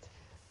chat.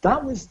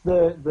 That was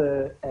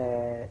the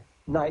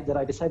night that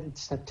I decided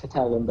to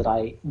tell them that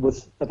I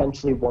was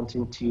eventually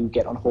wanting to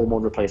get on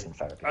hormone replacement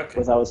therapy. Okay.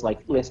 Because I was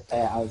like, listen,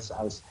 I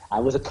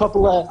was a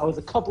couple of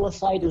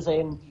ciders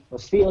in, I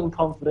was feeling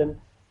confident.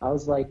 I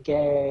was like,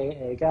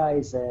 hey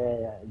guys,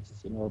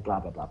 blah blah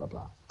blah blah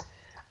blah.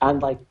 And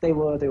like they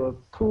were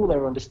cool, they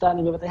were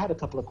understanding of it. They had a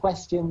couple of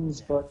questions,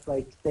 but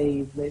like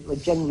they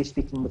generally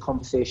speaking, the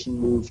conversation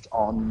moved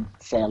on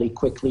fairly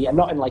quickly, and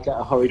not in like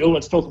a hurried,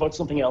 let's talk about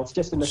something else,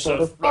 just in a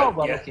sort of,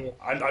 okay.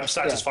 I'm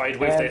satisfied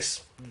with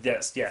this.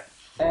 Yes, yeah.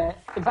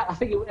 In fact, I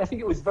think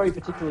it was very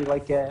particularly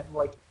like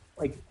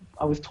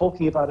I was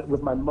talking about it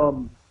with my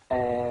mum.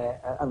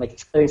 And like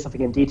explaining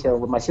something in detail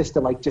with my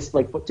sister, just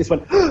went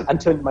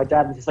and turned to my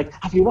dad and just like,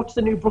 have you watched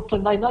the new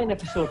Brooklyn Nine-Nine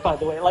episode, by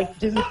the way? Like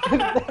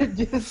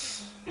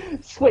just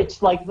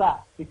switched like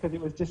that, because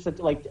it was just such,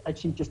 like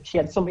she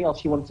had something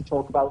else she wanted to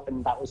talk about,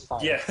 and that was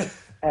fine. Yeah.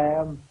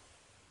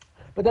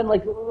 But then,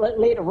 like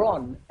later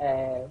on,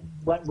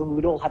 when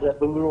we were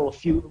all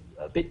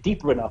a bit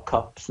deeper in our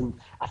cups, and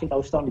I think I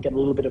was starting to get a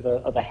little bit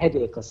of a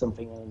headache or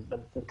something,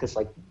 because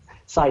like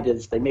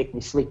ciders, they make me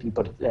sleepy,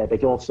 but they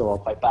also are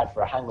quite bad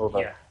for a hangover.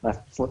 Yeah. And I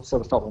sort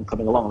of felt them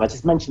coming along. And I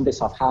just mentioned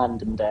this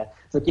offhand, and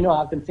it's like,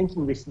 I've been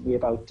thinking recently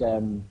about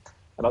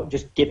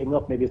just giving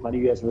up, maybe as my New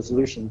Year's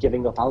resolution,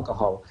 giving up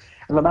alcohol.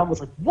 And my mum was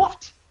like,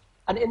 what?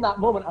 And in that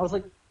moment, I was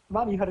like,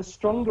 Mum, you had a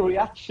stronger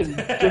reaction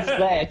just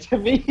there to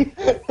me.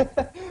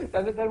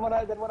 And then when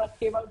I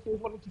came out, she was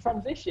wanting to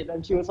transition,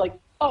 and she was like,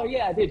 "Oh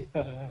yeah, I did."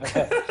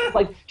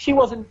 she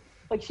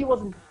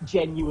wasn't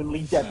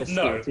genuinely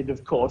devastated. No.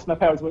 Of course, my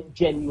parents weren't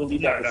genuinely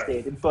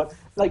devastated, but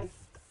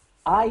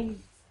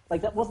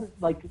that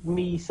wasn't like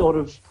me sort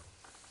of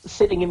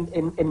sitting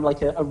in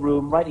like a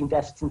room writing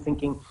desks and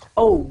thinking,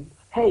 "Oh,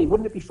 hey,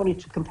 wouldn't it be funny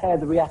to compare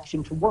the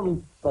reaction to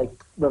one like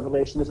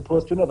revelation as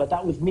opposed to another?"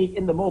 That was me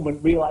in the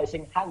moment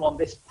realizing, hang on,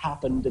 this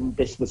happened and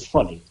this was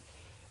funny.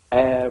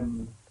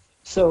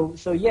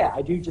 So yeah,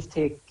 I do just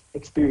take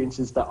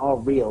experiences that are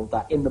real,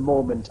 that in the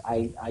moment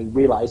I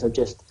realize are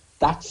just,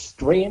 that's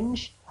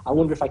strange, I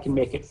wonder if I can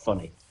make it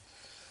funny.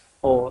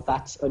 Or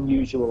that's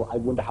unusual, I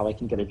wonder how I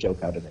can get a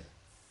joke out of it.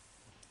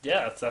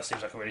 Yeah, that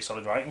seems like a really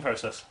solid writing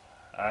process.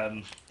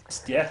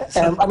 Yeah.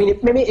 I mean,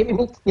 it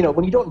makes,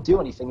 when you don't do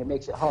anything, it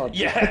makes it hard.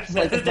 Yeah,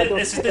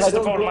 this is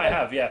the problem I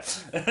have, yeah.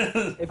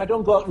 If I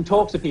don't go out and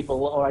talk to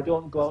people, or I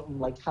don't go out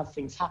and like have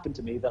things happen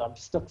to me, then I'm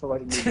stuck for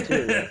writing new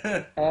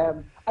material.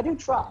 I do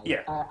try.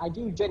 Yeah. I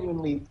do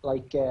genuinely,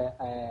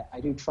 I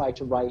do try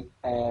to write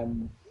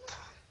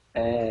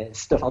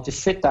stuff. I'll just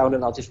sit down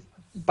and I'll just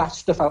bash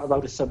stuff out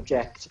about a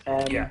subject.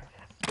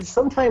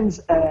 Sometimes,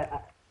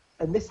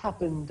 and this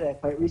happened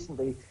quite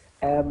recently,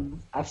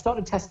 I've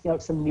started testing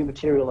out some new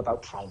material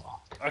about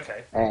Primark.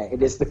 Okay.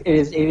 It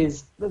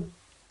is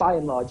by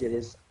and large, it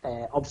is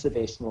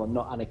observational and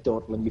not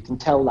anecdotal, and you can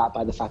tell that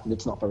by the fact that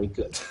it's not very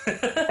good.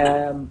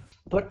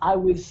 But I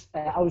was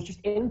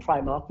just in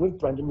Primark with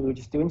Brendan. We were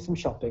just doing some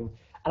shopping,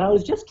 and I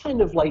was just kind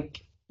of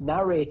like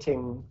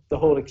narrating the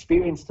whole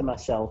experience to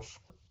myself.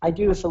 I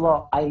do this a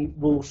lot. I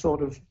will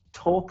sort of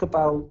talk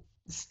about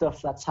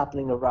stuff that's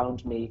happening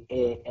around me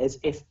as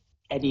if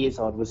Eddie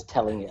Izzard was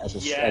telling it as a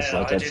I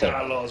I'd do say.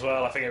 that a lot as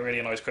well. I think it really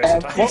annoys Chris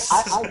Well,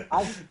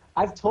 sometimes.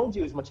 I've told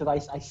you as much as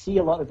I see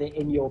a lot of it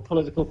in your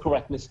political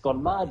correctness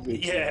gone mad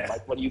routine. Yeah.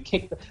 Like when you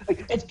kick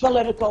it's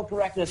political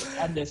correctness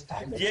and this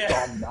time it's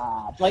gone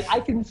mad. Like I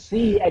can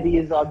see Eddie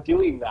Izzard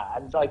doing that,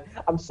 and like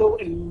I'm so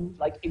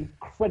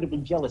incredibly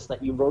jealous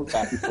that you wrote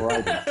that before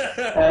I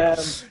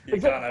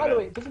did. By the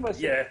way, just a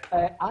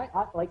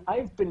minute,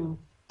 I've been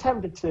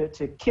tempted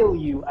to kill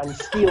you and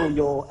steal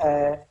your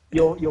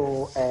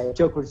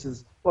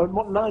Joker's. Well,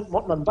 what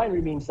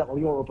non-binary means that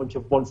you're a bunch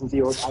of ones and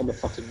zeros, I'm a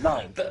fucking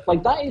 9.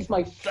 Like that is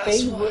my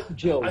favourite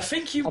joke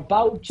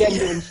about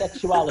gender and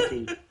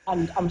sexuality,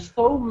 and I'm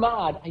so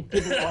mad I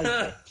didn't like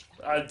it.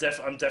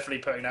 I'm definitely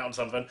putting that on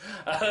something.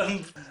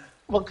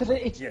 Well, because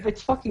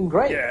it's fucking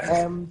great.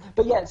 Yeah.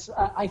 But yes,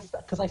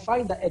 because I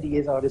find that Eddie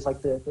Izzard is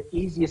like the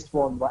easiest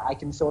one where I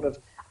can sort of.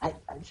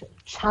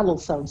 Channel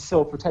sounds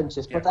so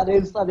pretentious, but that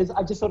is.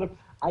 I just sort of.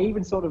 I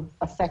even sort of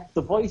affect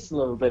the voice a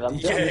little bit. I'm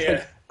just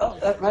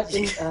like,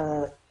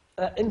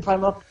 in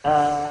prime up,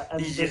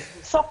 and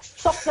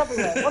socks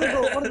everywhere. What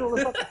are all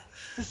the socks?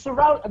 Just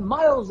surround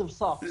miles of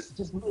socks.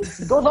 Just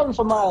it goes on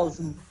for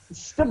miles, and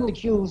stood in the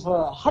queue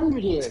for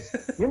 100 years.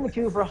 You're in the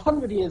queue for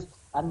 100 years.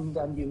 And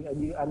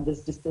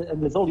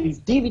there's all these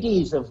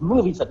DVDs of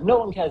movies that no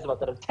one cares about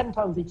that are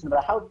 £10 each, no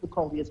matter how the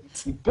quality is.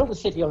 You build a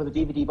city out of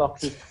the DVD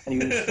boxes,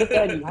 and you sit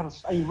there and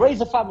you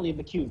raise a family in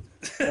the queue,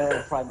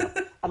 prime.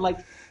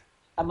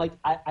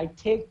 I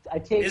take.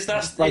 Is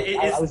that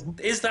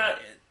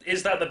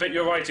the bit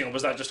you're writing, or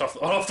was that just off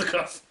the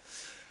cuff?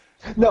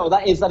 No,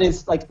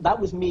 that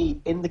was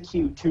me in the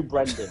queue to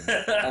Brendan.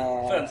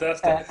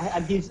 Fantastic.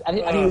 And he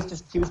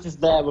was just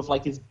there with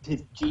like his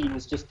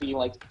jeans just being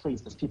like,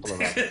 please, there's people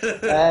around.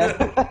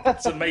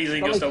 It's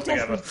amazing you're still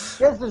together.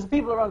 Yes, there's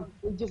people around.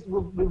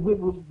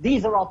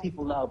 These are our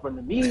people now,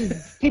 Brendan.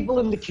 These people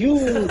in the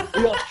queue.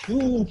 We are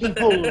queue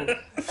people.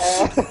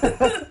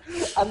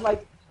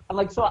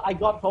 So I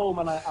got home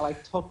and I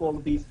took all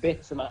of these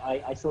bits and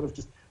I sort of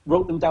just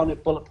wrote them down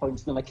at bullet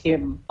points, and then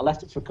I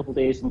left it for a couple of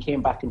days and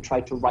came back and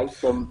tried to write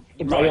them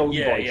in my own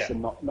voice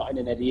and not in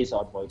an Eddie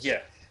Izzard voice. Yeah.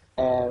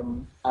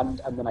 And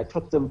then I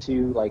took them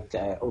to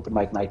open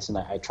mic nights, and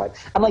I tried.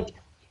 And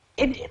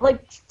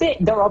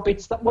there are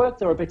bits that work,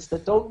 there are bits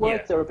that don't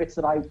work, there are bits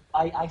that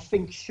I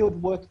think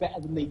should work better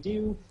than they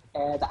do.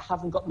 That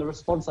haven't gotten the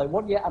response I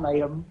want yet, and I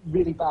am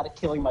really bad at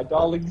killing my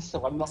darlings,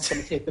 so I'm not going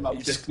to take them out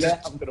just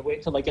yet. I'm going to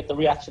wait till I get the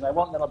reaction I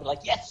want, and then I'll be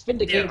like, yes,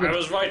 vindicated. Yeah, I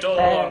was right all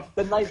along.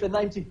 The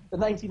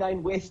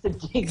 99 wasted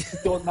gigs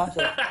don't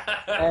matter.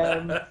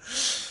 I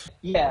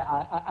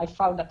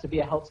found that to be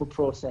a helpful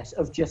process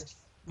of just,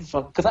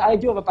 because I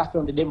do have a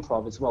background in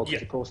improv as well,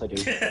 because of course I do.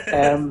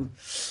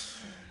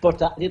 But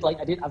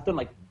I've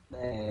done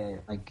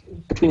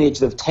between the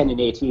ages of 10 and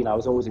 18, I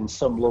was always in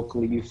some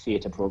local youth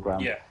theatre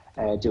programme. Yeah.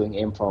 Doing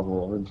improv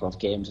or improv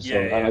games or so.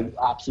 And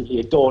I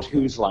absolutely adored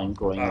Whose Line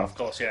growing up. Of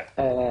course, yeah.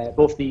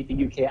 Both the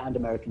UK and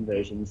American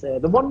versions.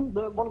 One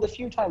of the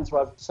few times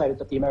where I've decided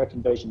that the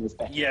American version is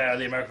better. Yeah,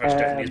 the American version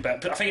definitely is better.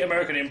 But I think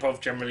American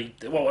improv generally,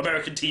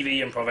 American TV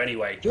improv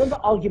anyway. Do you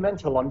remember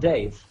Argumental on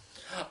Dave?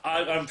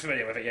 I'm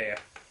familiar with it, yeah.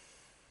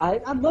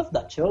 I loved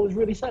that show. It was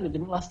really sad. It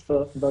didn't last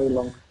for very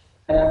long.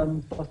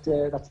 But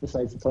that's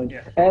besides the point.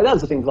 Yeah. That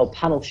was the thing about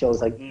panel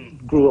shows. I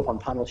grew up on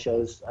panel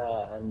shows,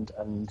 and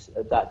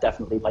that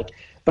definitely But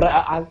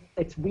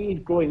it's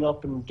weird growing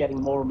up and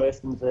getting more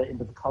immersed into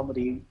the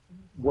comedy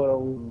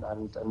world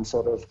and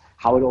sort of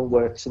how it all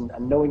works, and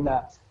knowing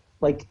that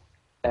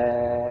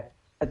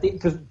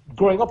because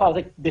growing up I was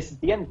like, this is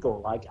the end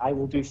goal. Like I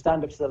will do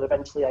stand-up so that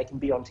eventually I can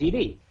be on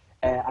TV.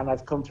 And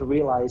I've come to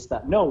realise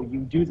that no, you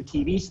do the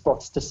TV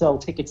spots to sell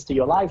tickets to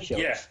your live shows.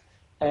 Yeah.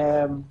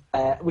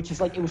 Which is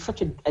it was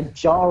such a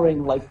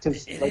jarring was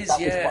what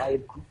I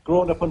had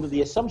grown up under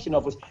the assumption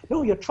of was,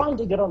 no, you're trying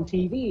to get on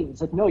TV.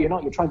 It's like, no, you're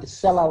not. You're trying to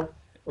sell out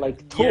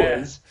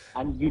tours,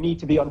 and you need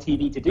to be on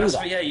TV to do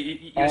that. Yeah,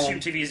 you assume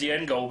TV is the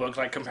end goal,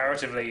 but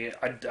comparatively,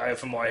 I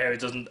from what I hear,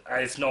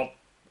 it's not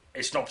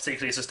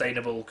particularly a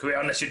sustainable career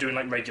unless you're doing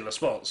regular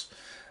spots.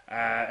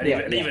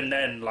 Even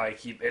then,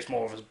 it's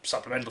more of a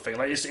supplemental thing.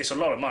 It's a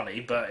lot of money,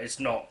 but it's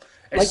not.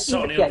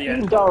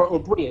 Even Dara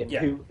O'Brien,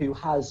 who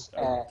has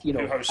a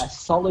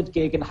solid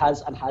gig and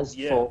has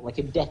for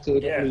a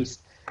decade at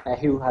least,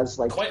 who has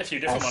quite a few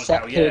different ones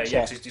now. Yeah,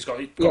 he's got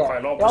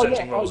quite a lot of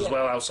presenting roles as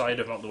well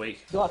outside of Not the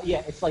Week.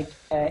 Yeah, it's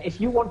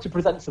if you want to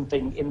present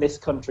something in this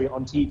country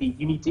on TV,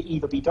 you need to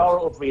either be Dara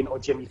O'Brien or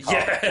Jimmy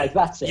Carr.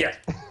 That's it. Yeah.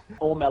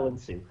 Or Mel and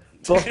Sue.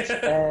 But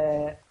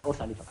or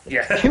Sandy Fox.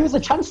 Yeah. She was the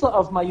chancellor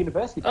of my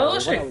university. Oh,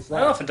 was she?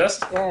 Oh,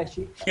 fantastic. Yeah,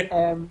 she.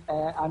 And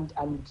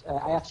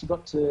I actually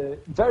got to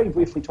very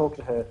briefly talk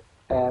to her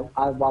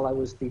while I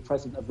was the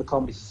president of the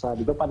Comedy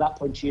Society. But by that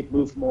point, she had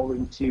moved more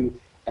into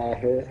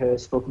her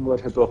spoken word,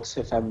 her books,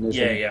 her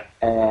feminism,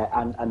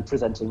 and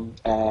presenting.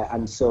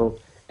 And so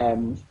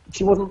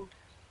she wasn't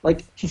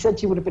she said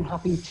she would have been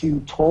happy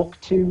to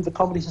talk to the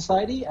Comedy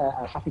Society,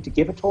 happy to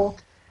give a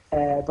talk.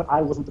 But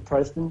I wasn't the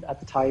president at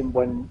the time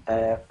when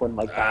that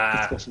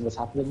discussion was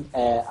happening,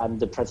 and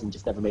the president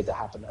just never made that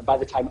happen. And by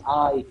the time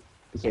I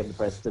became the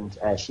president,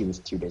 she was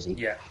too busy.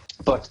 Yeah.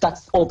 But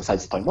that's all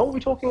besides the point. What were we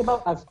talking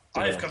about?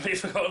 I've completely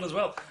forgotten as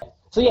well.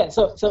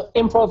 So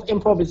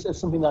improv is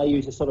something that I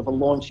use as sort of a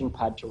launching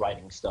pad to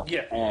writing stuff.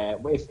 Yeah.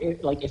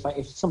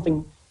 If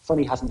something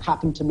funny hasn't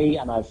happened to me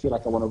and I feel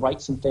like I want to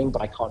write something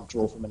but I can't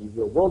draw from any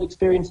real world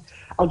experience,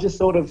 I'll just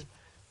sort of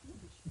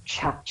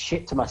chat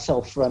shit to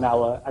myself for an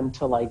hour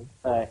until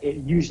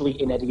usually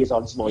in Eddie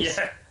Izzard's voice.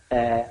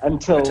 Yeah.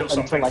 Until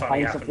something I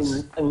funny find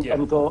happens. something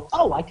and go,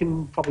 oh, I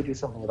can probably do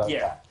something about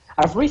that.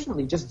 I've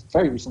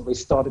very recently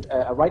started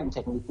a writing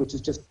technique which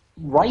is just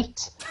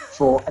write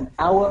for an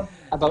hour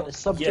about a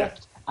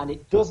subject, and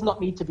it does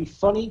not need to be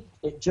funny,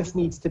 it just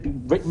needs to be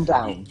written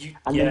down.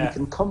 Then you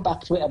can come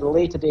back to it at a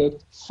later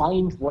date,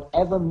 find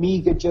whatever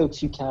meager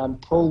jokes you can,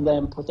 pull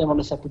them, put them on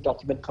a separate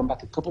document, come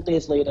back a couple of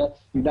days later,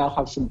 you now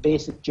have some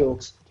basic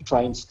jokes to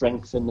try and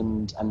strengthen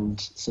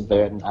and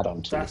subvert and add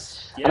on to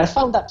it. And I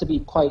found that to be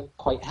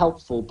quite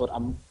helpful, but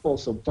I'm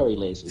also very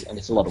lazy and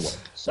it's a lot of work.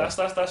 So.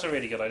 That's a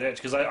really good idea,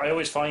 because I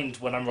always find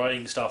when I'm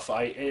writing stuff,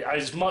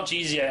 it's much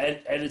easier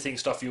editing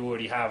stuff you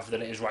already have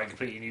than it is writing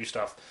completely new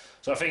stuff.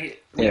 So I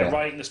think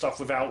writing the stuff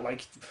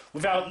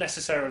without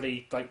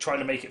necessarily trying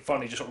to make it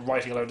funny, just sort of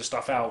writing a load of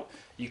stuff out,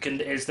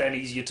 it's then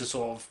easier to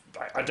sort of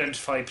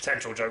identify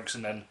potential jokes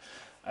and then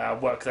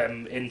work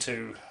them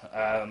into,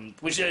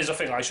 which is a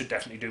thing I should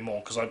definitely do more,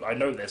 because I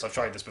know this, I've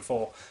tried this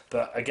before,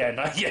 but again,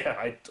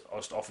 I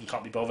just often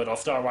can't be bothered. I'll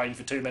start writing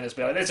for 2 minutes,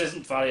 be like, this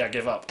isn't funny, I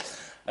give up.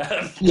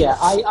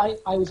 I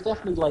was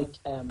definitely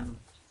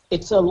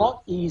it's a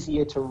lot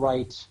easier to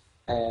write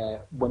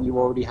when you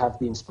already have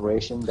the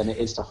inspiration than it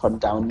is to hunt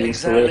down the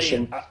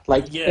inspiration.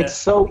 It's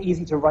so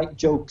easy to write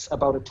jokes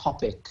about a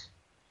topic,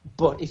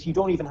 but if you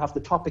don't even have the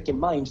topic in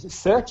mind,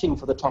 searching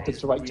for the topic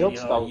to write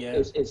jokes about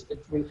is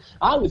really...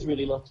 I was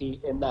really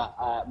lucky in that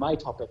my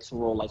topics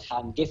were all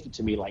hand gifted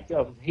to me,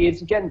 here's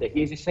your gender,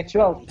 here's your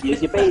sexuality,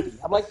 here's your baby.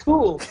 I'm like,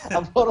 cool,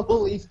 I've got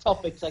all these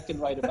topics I can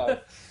write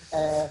about.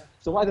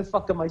 So why the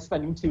fuck am I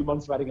spending 2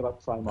 months writing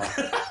about Primark?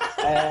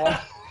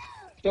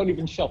 Don't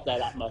even shop there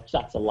that much.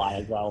 That's a lie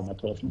as well. My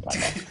clothes from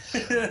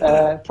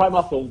Primark.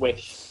 Primark or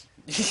Wish.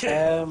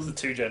 The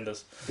two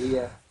genders.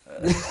 Yeah.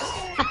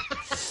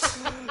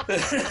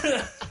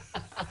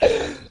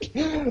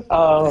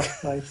 Oh,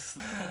 nice.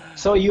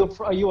 So are you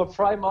a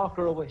Primark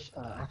or a Wish?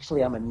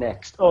 Actually, I'm a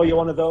Next. Oh, you're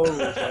one of those,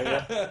 are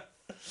you?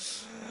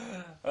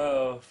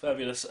 Oh,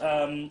 fabulous.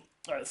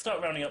 Right,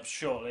 start rounding up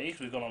shortly,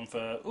 because we've gone on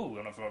for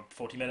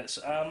 40 minutes.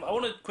 I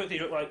want to quickly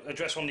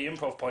address on the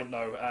improv point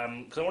though,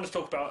 because I want to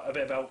talk a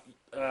bit about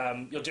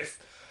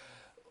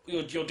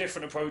your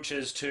different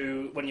approaches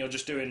to when you're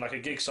just doing a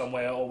gig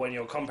somewhere or when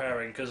you're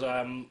comparing, because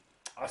I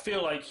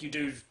feel like you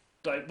do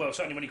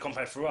certainly when you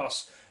compared for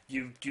us,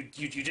 you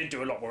did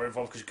do a lot more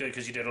improv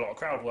because you did a lot of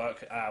crowd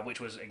work, which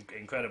was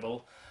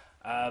incredible.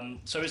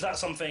 So is that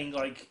something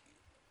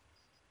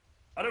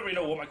I don't really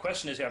know what my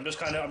question is here. I'm just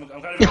kind of,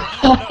 I'm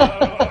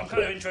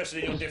kind of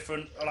interested in your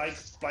different,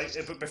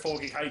 before a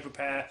gig, how you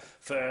prepare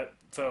for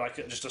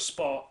just a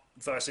spot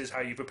versus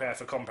how you prepare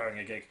for comparing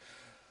a gig.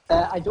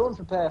 I don't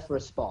prepare for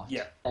a spot.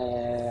 Yeah.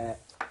 I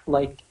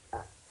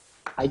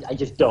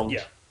just don't.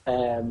 Yeah.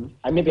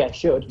 Maybe I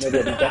should. Maybe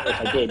I'd be better if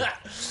I did.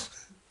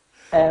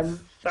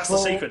 That's the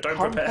secret. Don't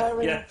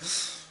prepare. Yeah.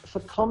 For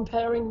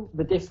comparing,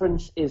 the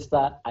difference is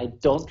that I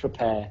don't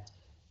prepare,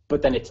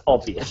 but then it's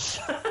obvious.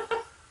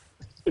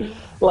 You're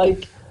a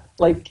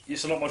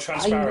lot more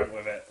transparent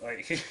with it.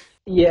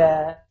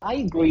 Yeah, I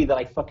agree that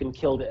I fucking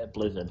killed it at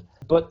Blizzard,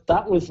 but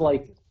that was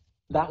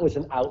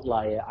an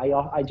outlier.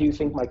 I do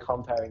think my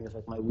comparing is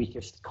my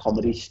weakest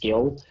comedy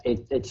skill.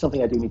 It's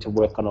something I do need to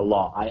work on a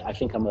lot. I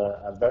think I'm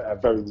a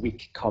very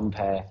weak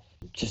compare,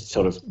 just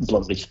sort of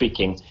bluntly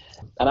speaking,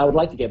 and I would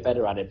like to get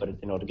better at it. But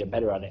in order to get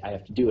better at it, I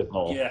have to do it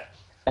more. Yeah.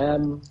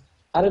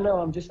 I don't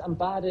know. I'm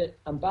bad at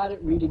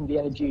reading the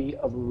energy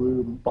of a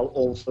room while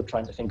also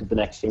trying to think of the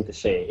next thing to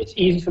say. It's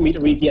easy for me to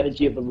read the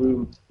energy of the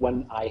room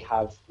when I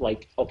have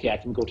okay, I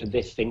can go to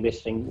this thing,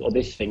 or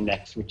this thing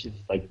next, which is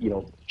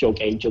joke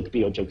A, joke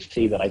B, or joke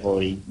C that I've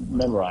already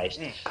memorized.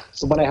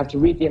 So when I have to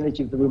read the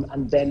energy of the room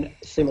and then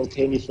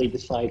simultaneously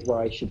decide where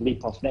I should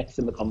leap off next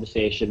in the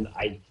conversation,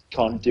 I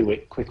can't do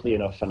it quickly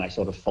enough, and I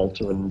sort of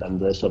falter, and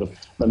the sort of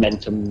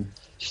momentum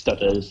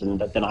stutters, and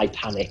then I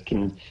panic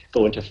and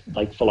go into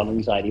full-on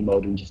anxiety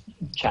mode and just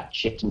chat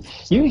shit, and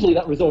usually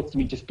that results in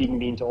me just being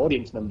mean to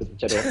audience members,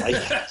 which I don't like.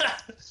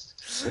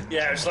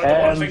 Yeah, it's the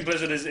one thing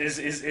Blizzard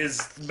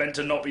is meant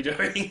to not be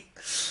doing.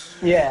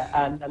 Yeah,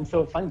 and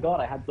so thank God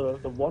I had the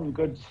one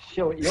good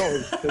show at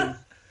yours.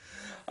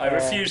 I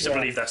refuse to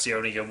believe that's the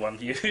only good one.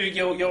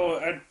 You're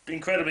an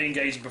incredibly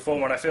engaging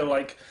performer, and I feel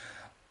like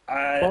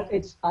well,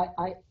 it's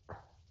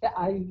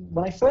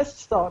when I first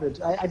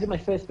started, I did my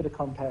first bit of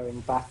comparing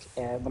back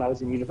when I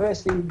was in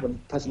university,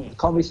 when president of the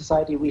Comedy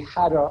Society. We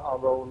had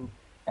our own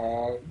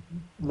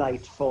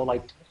night for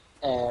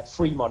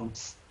 3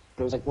 months.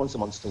 It was once a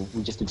month still.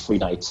 We just did 3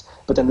 nights.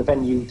 But then the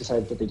venue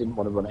decided that they didn't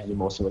want to run it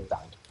anymore, so it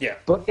died. Yeah.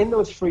 But in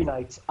those 3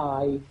 nights,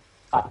 I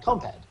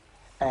compared.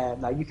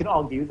 Now, you can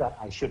argue that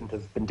I shouldn't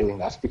have been doing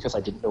that because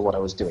I didn't know what I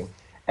was doing.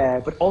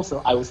 But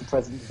also, I was the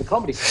president of the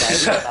Comedy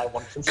Society, and I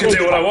wanted some Can stage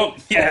do what I time.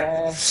 want.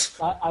 Yeah.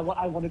 I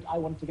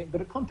wanted to get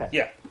good at compare.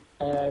 Yeah.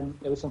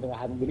 It was something I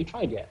hadn't really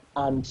tried yet,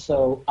 and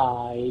so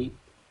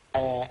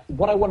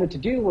what I wanted to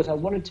do was I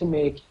wanted to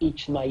make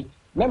each night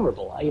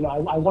memorable.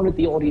 I wanted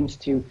the audience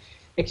to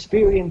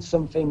experience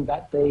something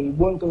that they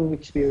weren't going to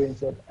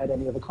experience at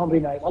any other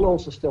comedy night, while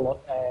also still,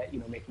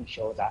 making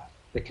sure that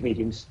the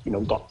comedians,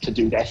 got to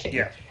do their thing.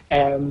 Yeah.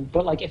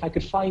 But like, if I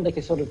could find like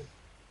a sort of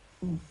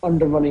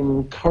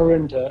underrunning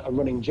current, a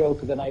running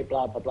joke of the night,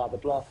 blah blah blah blah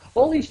blah,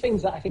 all these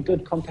things that I think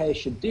good compare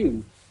should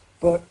do.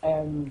 But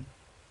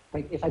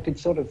like, if I could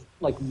sort of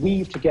like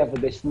weave together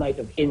this night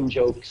of in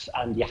jokes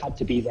and you had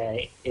to be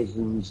there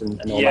isms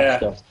and all that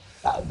stuff,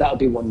 that would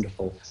be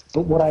wonderful.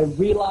 But what I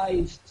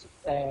realized,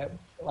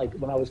 like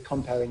when I was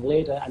comparing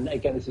later, and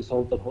again this is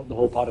the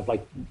whole part of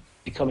like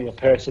becoming a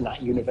person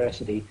at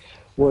university,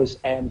 was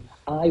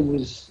I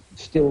was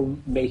still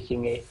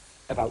making it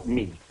about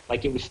me.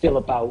 Like, it was still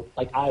about,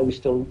 like, I was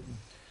still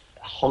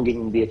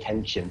hogging the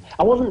attention.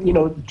 I wasn't,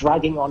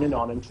 dragging on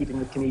and keeping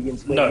the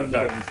comedians waiting.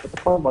 No. But the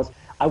point was,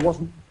 I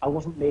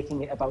wasn't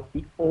making it about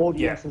the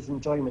audience's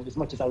enjoyment as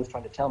much as I was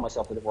trying to tell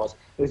myself that it was.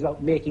 It was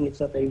about making it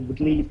so that they would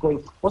leave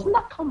going, wasn't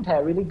that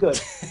compare really good?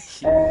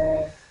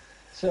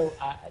 So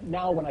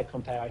now when I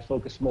compare, I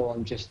focus more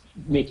on just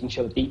making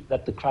sure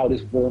that the crowd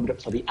is warmed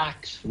up for the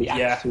acts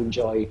to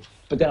enjoy.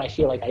 But then I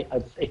feel like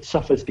it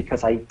suffers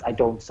because I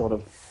don't sort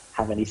of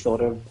have any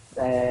sort of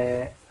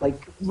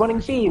like running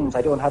themes.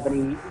 I don't have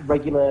any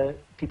regular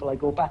people I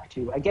go back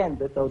to. Again,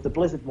 the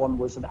Blizzard one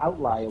was an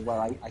outlier where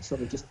I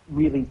sort of just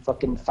really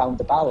fucking found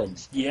the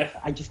balance. Yeah.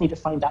 I just need to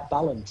find that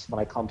balance when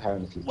I compare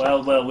in the future.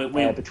 Well,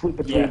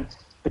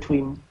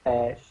 between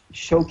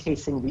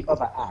showcasing the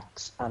other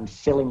acts and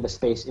filling the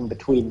space in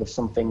between with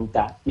something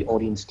that the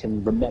audience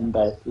can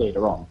remember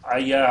later on.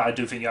 I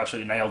do think you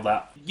absolutely nailed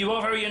that. You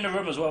are very in the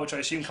room as well, which I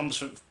assume comes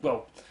from,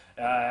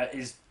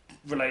 is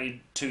related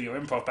to your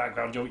improv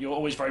background. You're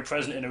always very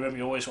present in the room.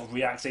 You're always sort of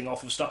reacting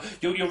off of stuff.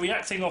 You're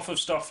reacting off of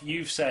stuff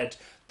you've said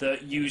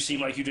that you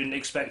seem like you didn't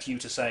expect you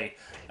to say.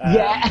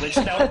 Which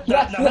that's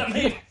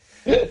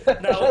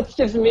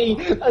just me.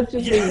 That's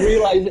just me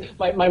realizing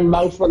my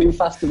mouth running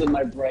faster than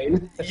my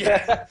brain.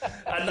 Yeah,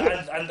 and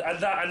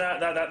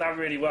that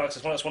really works.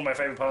 That's one of my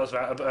favourite parts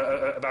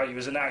about you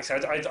as an actor.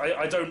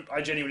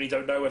 I genuinely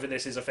don't know whether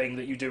this is a thing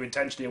that you do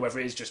intentionally or whether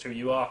it is just who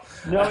you are.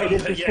 No, it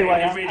is just who I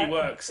am. It really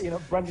works.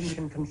 Brendan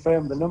can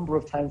confirm the number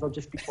of times I'll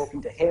just be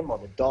talking to him or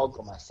the dog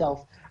or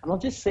myself, and I'll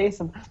just say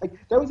something. Like,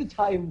 there was a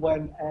time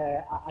when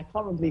I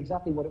can't remember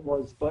exactly what it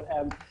was, but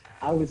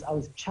I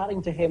was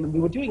chatting to him, and we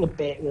were doing a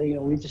bit. We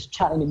were just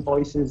chatting in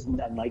voices,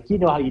 and like, you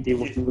know how you do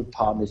with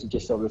partners, you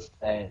just sort of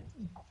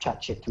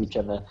chat shit to each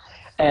other.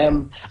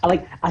 And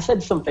like, I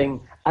said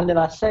something, and then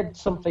I said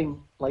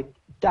something like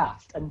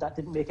daft, and that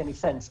didn't make any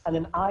sense. And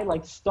then I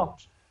like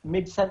stopped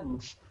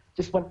mid-sentence,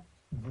 just went,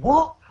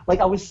 what? Like,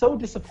 I was so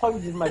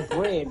disappointed in my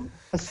brain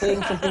for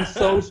saying something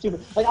so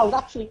stupid. Like, I was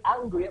actually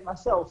angry at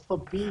myself for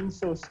being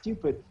so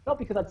stupid. Not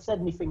because I'd said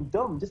anything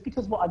dumb, just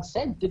because what I'd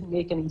said didn't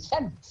make any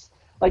sense.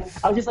 Like,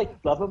 I was just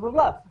like, blah, blah,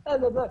 blah,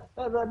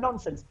 blah,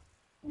 nonsense.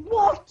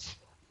 What?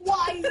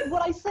 Why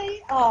would I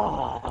say,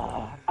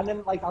 And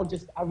then, like, I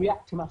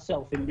react to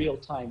myself in real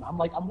time.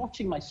 I'm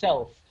watching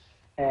myself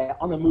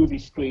on a movie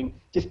screen,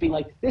 just being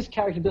like, this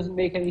character doesn't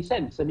make any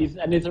sense, and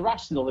is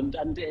irrational,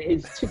 and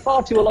is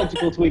far too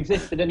illogical to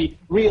exist in any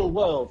real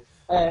world.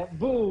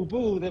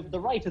 Boo, the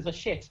writers are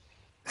shit.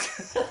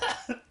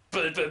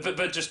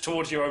 But just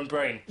towards your own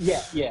brain.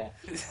 Yeah.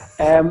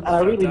 And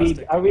I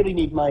really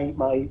need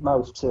my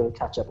mouth to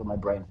catch up with my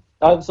brain.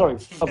 Sorry,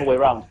 other way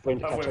around. Brain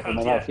to catch up with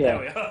my mouth. Yeah. There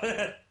we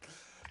are.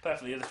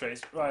 Perfectly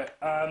illustrates. Right.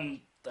 I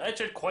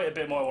actually had quite a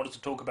bit more I wanted to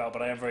talk about,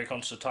 but I am very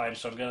conscious of time,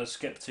 so I'm going to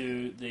skip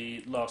to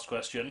the last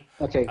question.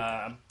 Okay.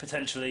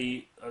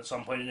 Potentially, at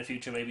some point in the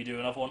future, maybe do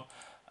another one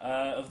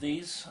of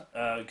these,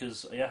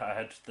 because I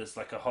had there's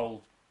like a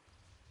whole.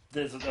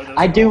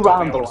 I do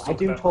ramble. I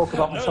do talk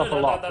about myself a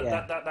lot.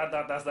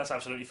 That's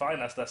absolutely fine.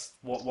 That's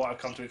what I've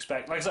come to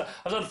expect. Like I said,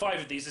 I've done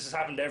 5 of these. This has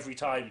happened every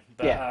time,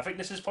 but I think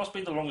this is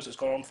possibly the longest it's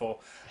gone on for.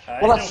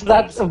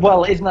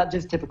 Well, isn't that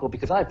just typical?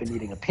 Because I've been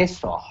eating a piss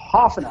for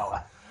half an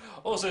hour.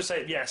 Also, so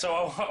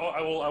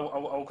I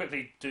will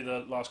quickly do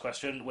the last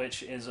question,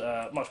 which is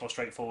much more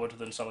straightforward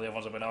than some of the other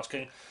ones I've been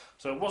asking.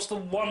 So, what's the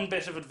one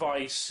bit of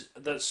advice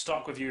that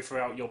stuck with you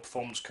throughout your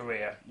performance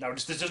career? Now,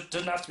 this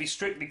doesn't have to be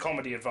strictly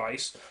comedy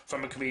advice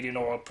from a comedian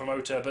or a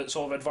promoter, but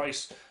sort of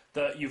advice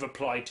that you've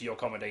applied to your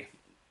comedy.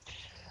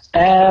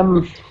 I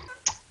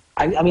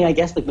mean, I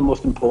guess like the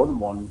most important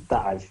one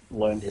that I've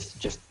learned is to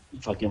just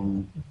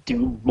fucking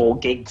do more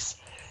gigs.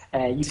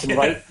 You can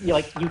write,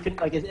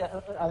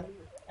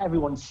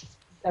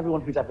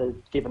 everyone who's ever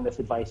given this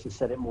advice has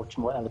said it much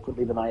more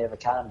eloquently than I ever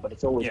can, but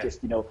it's always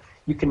just,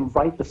 you can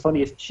write the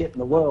funniest shit in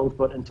the world,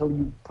 but until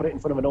you put it in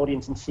front of an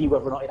audience and see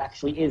whether or not it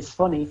actually is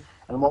funny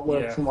and what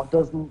works and what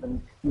doesn't,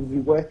 and you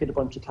rework it a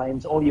bunch of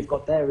times, all you've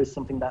got there is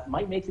something that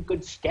might make a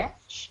good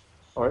sketch,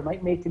 or it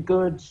might make a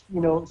good,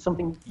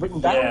 something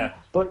written down, Yeah.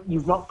 but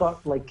you've not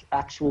got like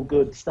actual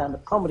good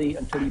stand-up comedy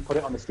until you put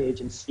it on the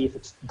stage and see if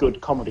it's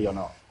good comedy or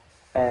not.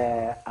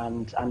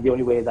 And the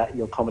only way that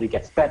your comedy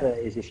gets better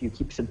is if you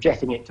keep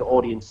subjecting it to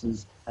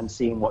audiences and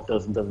seeing what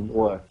does and doesn't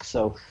work.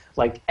 So,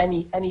 like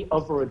any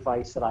other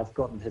advice that I've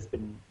gotten has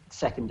been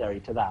secondary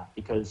to that,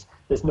 because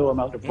there's no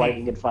amount of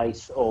writing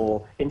advice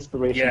or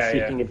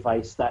inspiration-seeking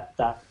advice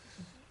that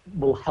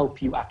will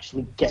help you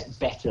actually get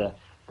better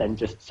than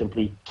just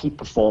simply keep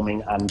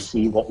performing and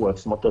see what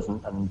works and what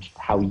doesn't and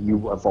how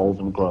you evolve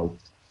and grow.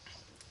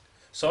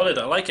 Solid,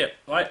 I like it.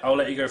 Right, I'll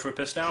let you go for a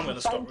piss now. I'm going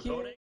to stop Thank you.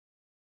 recording.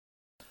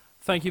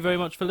 Thank you very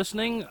much for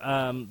listening.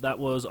 That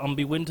was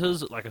Umby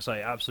Winters. Like I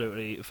say,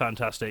 absolutely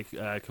fantastic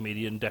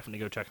comedian. Definitely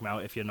go check him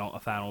out if you're not a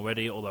fan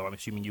already, although I'm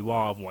assuming you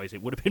are, otherwise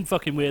it would have been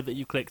fucking weird that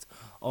you clicked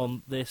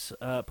on this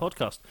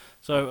podcast.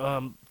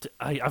 So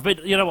I've been,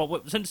 you know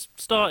what, since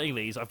starting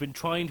these, I've been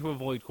trying to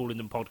avoid calling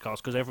them podcasts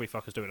because every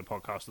fucker's doing a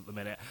podcast at the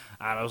minute.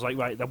 And I was like,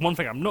 right, the one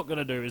thing I'm not going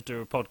to do is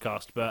do a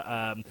podcast, but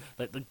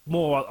the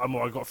more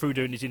I got through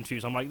doing these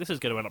interviews, I'm like, this is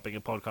going to end up being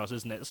a podcast,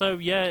 isn't it? So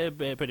yeah,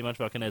 it pretty much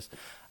fucking is.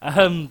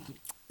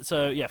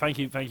 So yeah, thank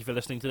you for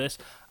listening to this.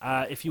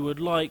 If you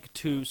would like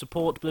to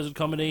support Blizzard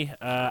Comedy,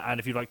 and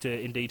if you'd like to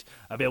indeed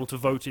be able to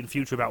vote in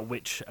future about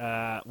which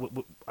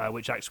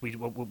acts we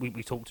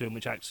talk to and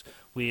which acts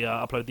we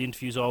upload the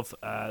interviews of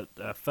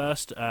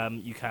first,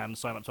 you can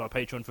sign up to our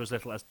Patreon for as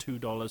little as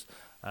 $2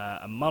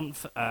 a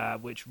month,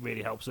 which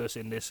really helps us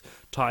in this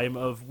time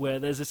of where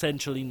there's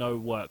essentially no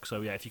work.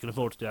 So yeah, if you can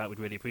afford to do that, we'd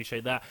really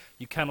appreciate that.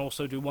 You can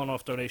also do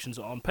one-off donations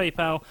on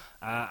PayPal,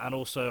 and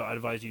also I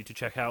advise you to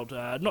check out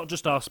not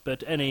just us,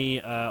 but any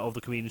of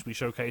the comedians we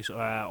showcase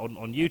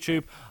on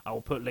YouTube. I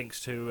will put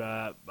links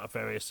to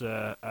various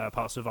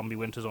parts of Umby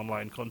Winter's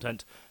online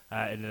content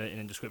in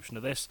the description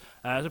of this.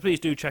 So please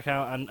do check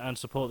out and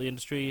support the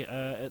industry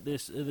at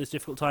this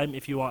difficult time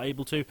if you are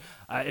able to.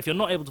 If you're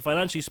not able to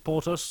financially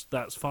support us,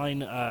 that's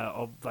fine.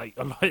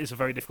 It's a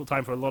very difficult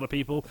time for a lot of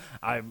people.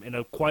 I'm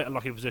in quite a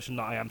lucky position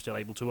that I am still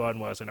able to earn,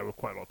 whereas I know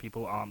quite a lot of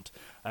people aren't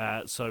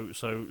so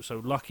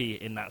lucky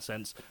in that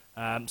sense.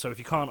 So if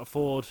you can't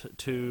afford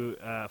to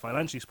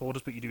financially support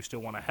us, but you do still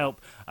want to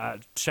help,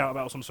 shout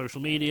about us on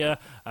social media,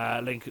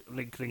 link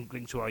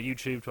to our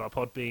YouTube, to our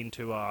Podbean,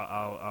 to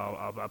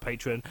our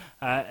Patreon,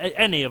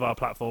 any of our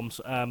platforms,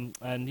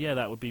 and yeah,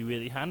 that would be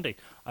really handy.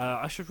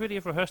 I should really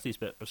have rehearsed these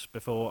bits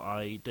before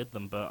I did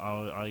them, but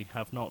I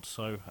have not,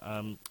 so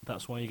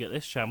that's why you get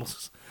this,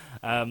 shambles.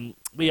 But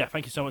yeah,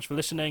 thank you so much for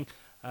listening,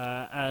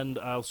 and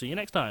I'll see you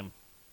next time.